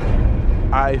trip.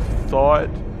 I thought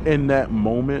in that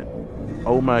moment,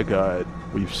 oh my God,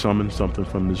 we've summoned something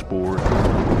from this board.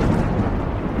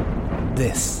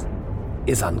 This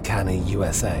is Uncanny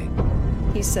USA.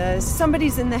 He says,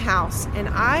 somebody's in the house, and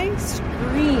I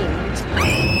screamed.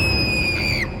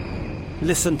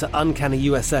 Listen to Uncanny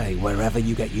USA wherever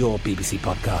you get your BBC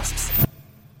podcasts,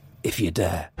 if you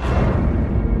dare.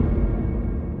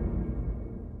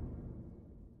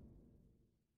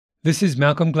 This is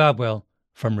Malcolm Gladwell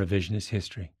from Revisionist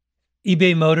History.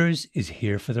 eBay Motors is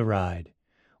here for the ride.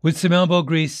 With some elbow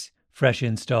grease, fresh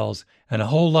installs, and a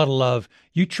whole lot of love,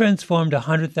 you transformed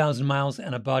 100,000 miles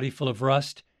and a body full of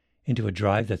rust into a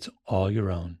drive that's all your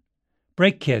own.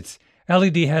 Brake kits,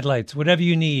 LED headlights, whatever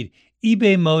you need,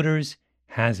 eBay Motors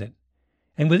has it.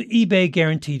 And with eBay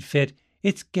Guaranteed Fit,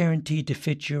 it's guaranteed to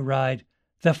fit your ride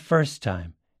the first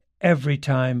time, every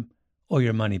time, or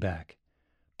your money back.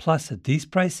 Plus, at these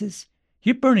prices,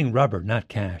 you're burning rubber, not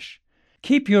cash.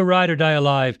 Keep your ride or die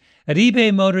alive at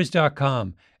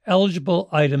ebaymotors.com. Eligible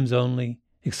items only.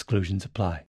 Exclusions apply.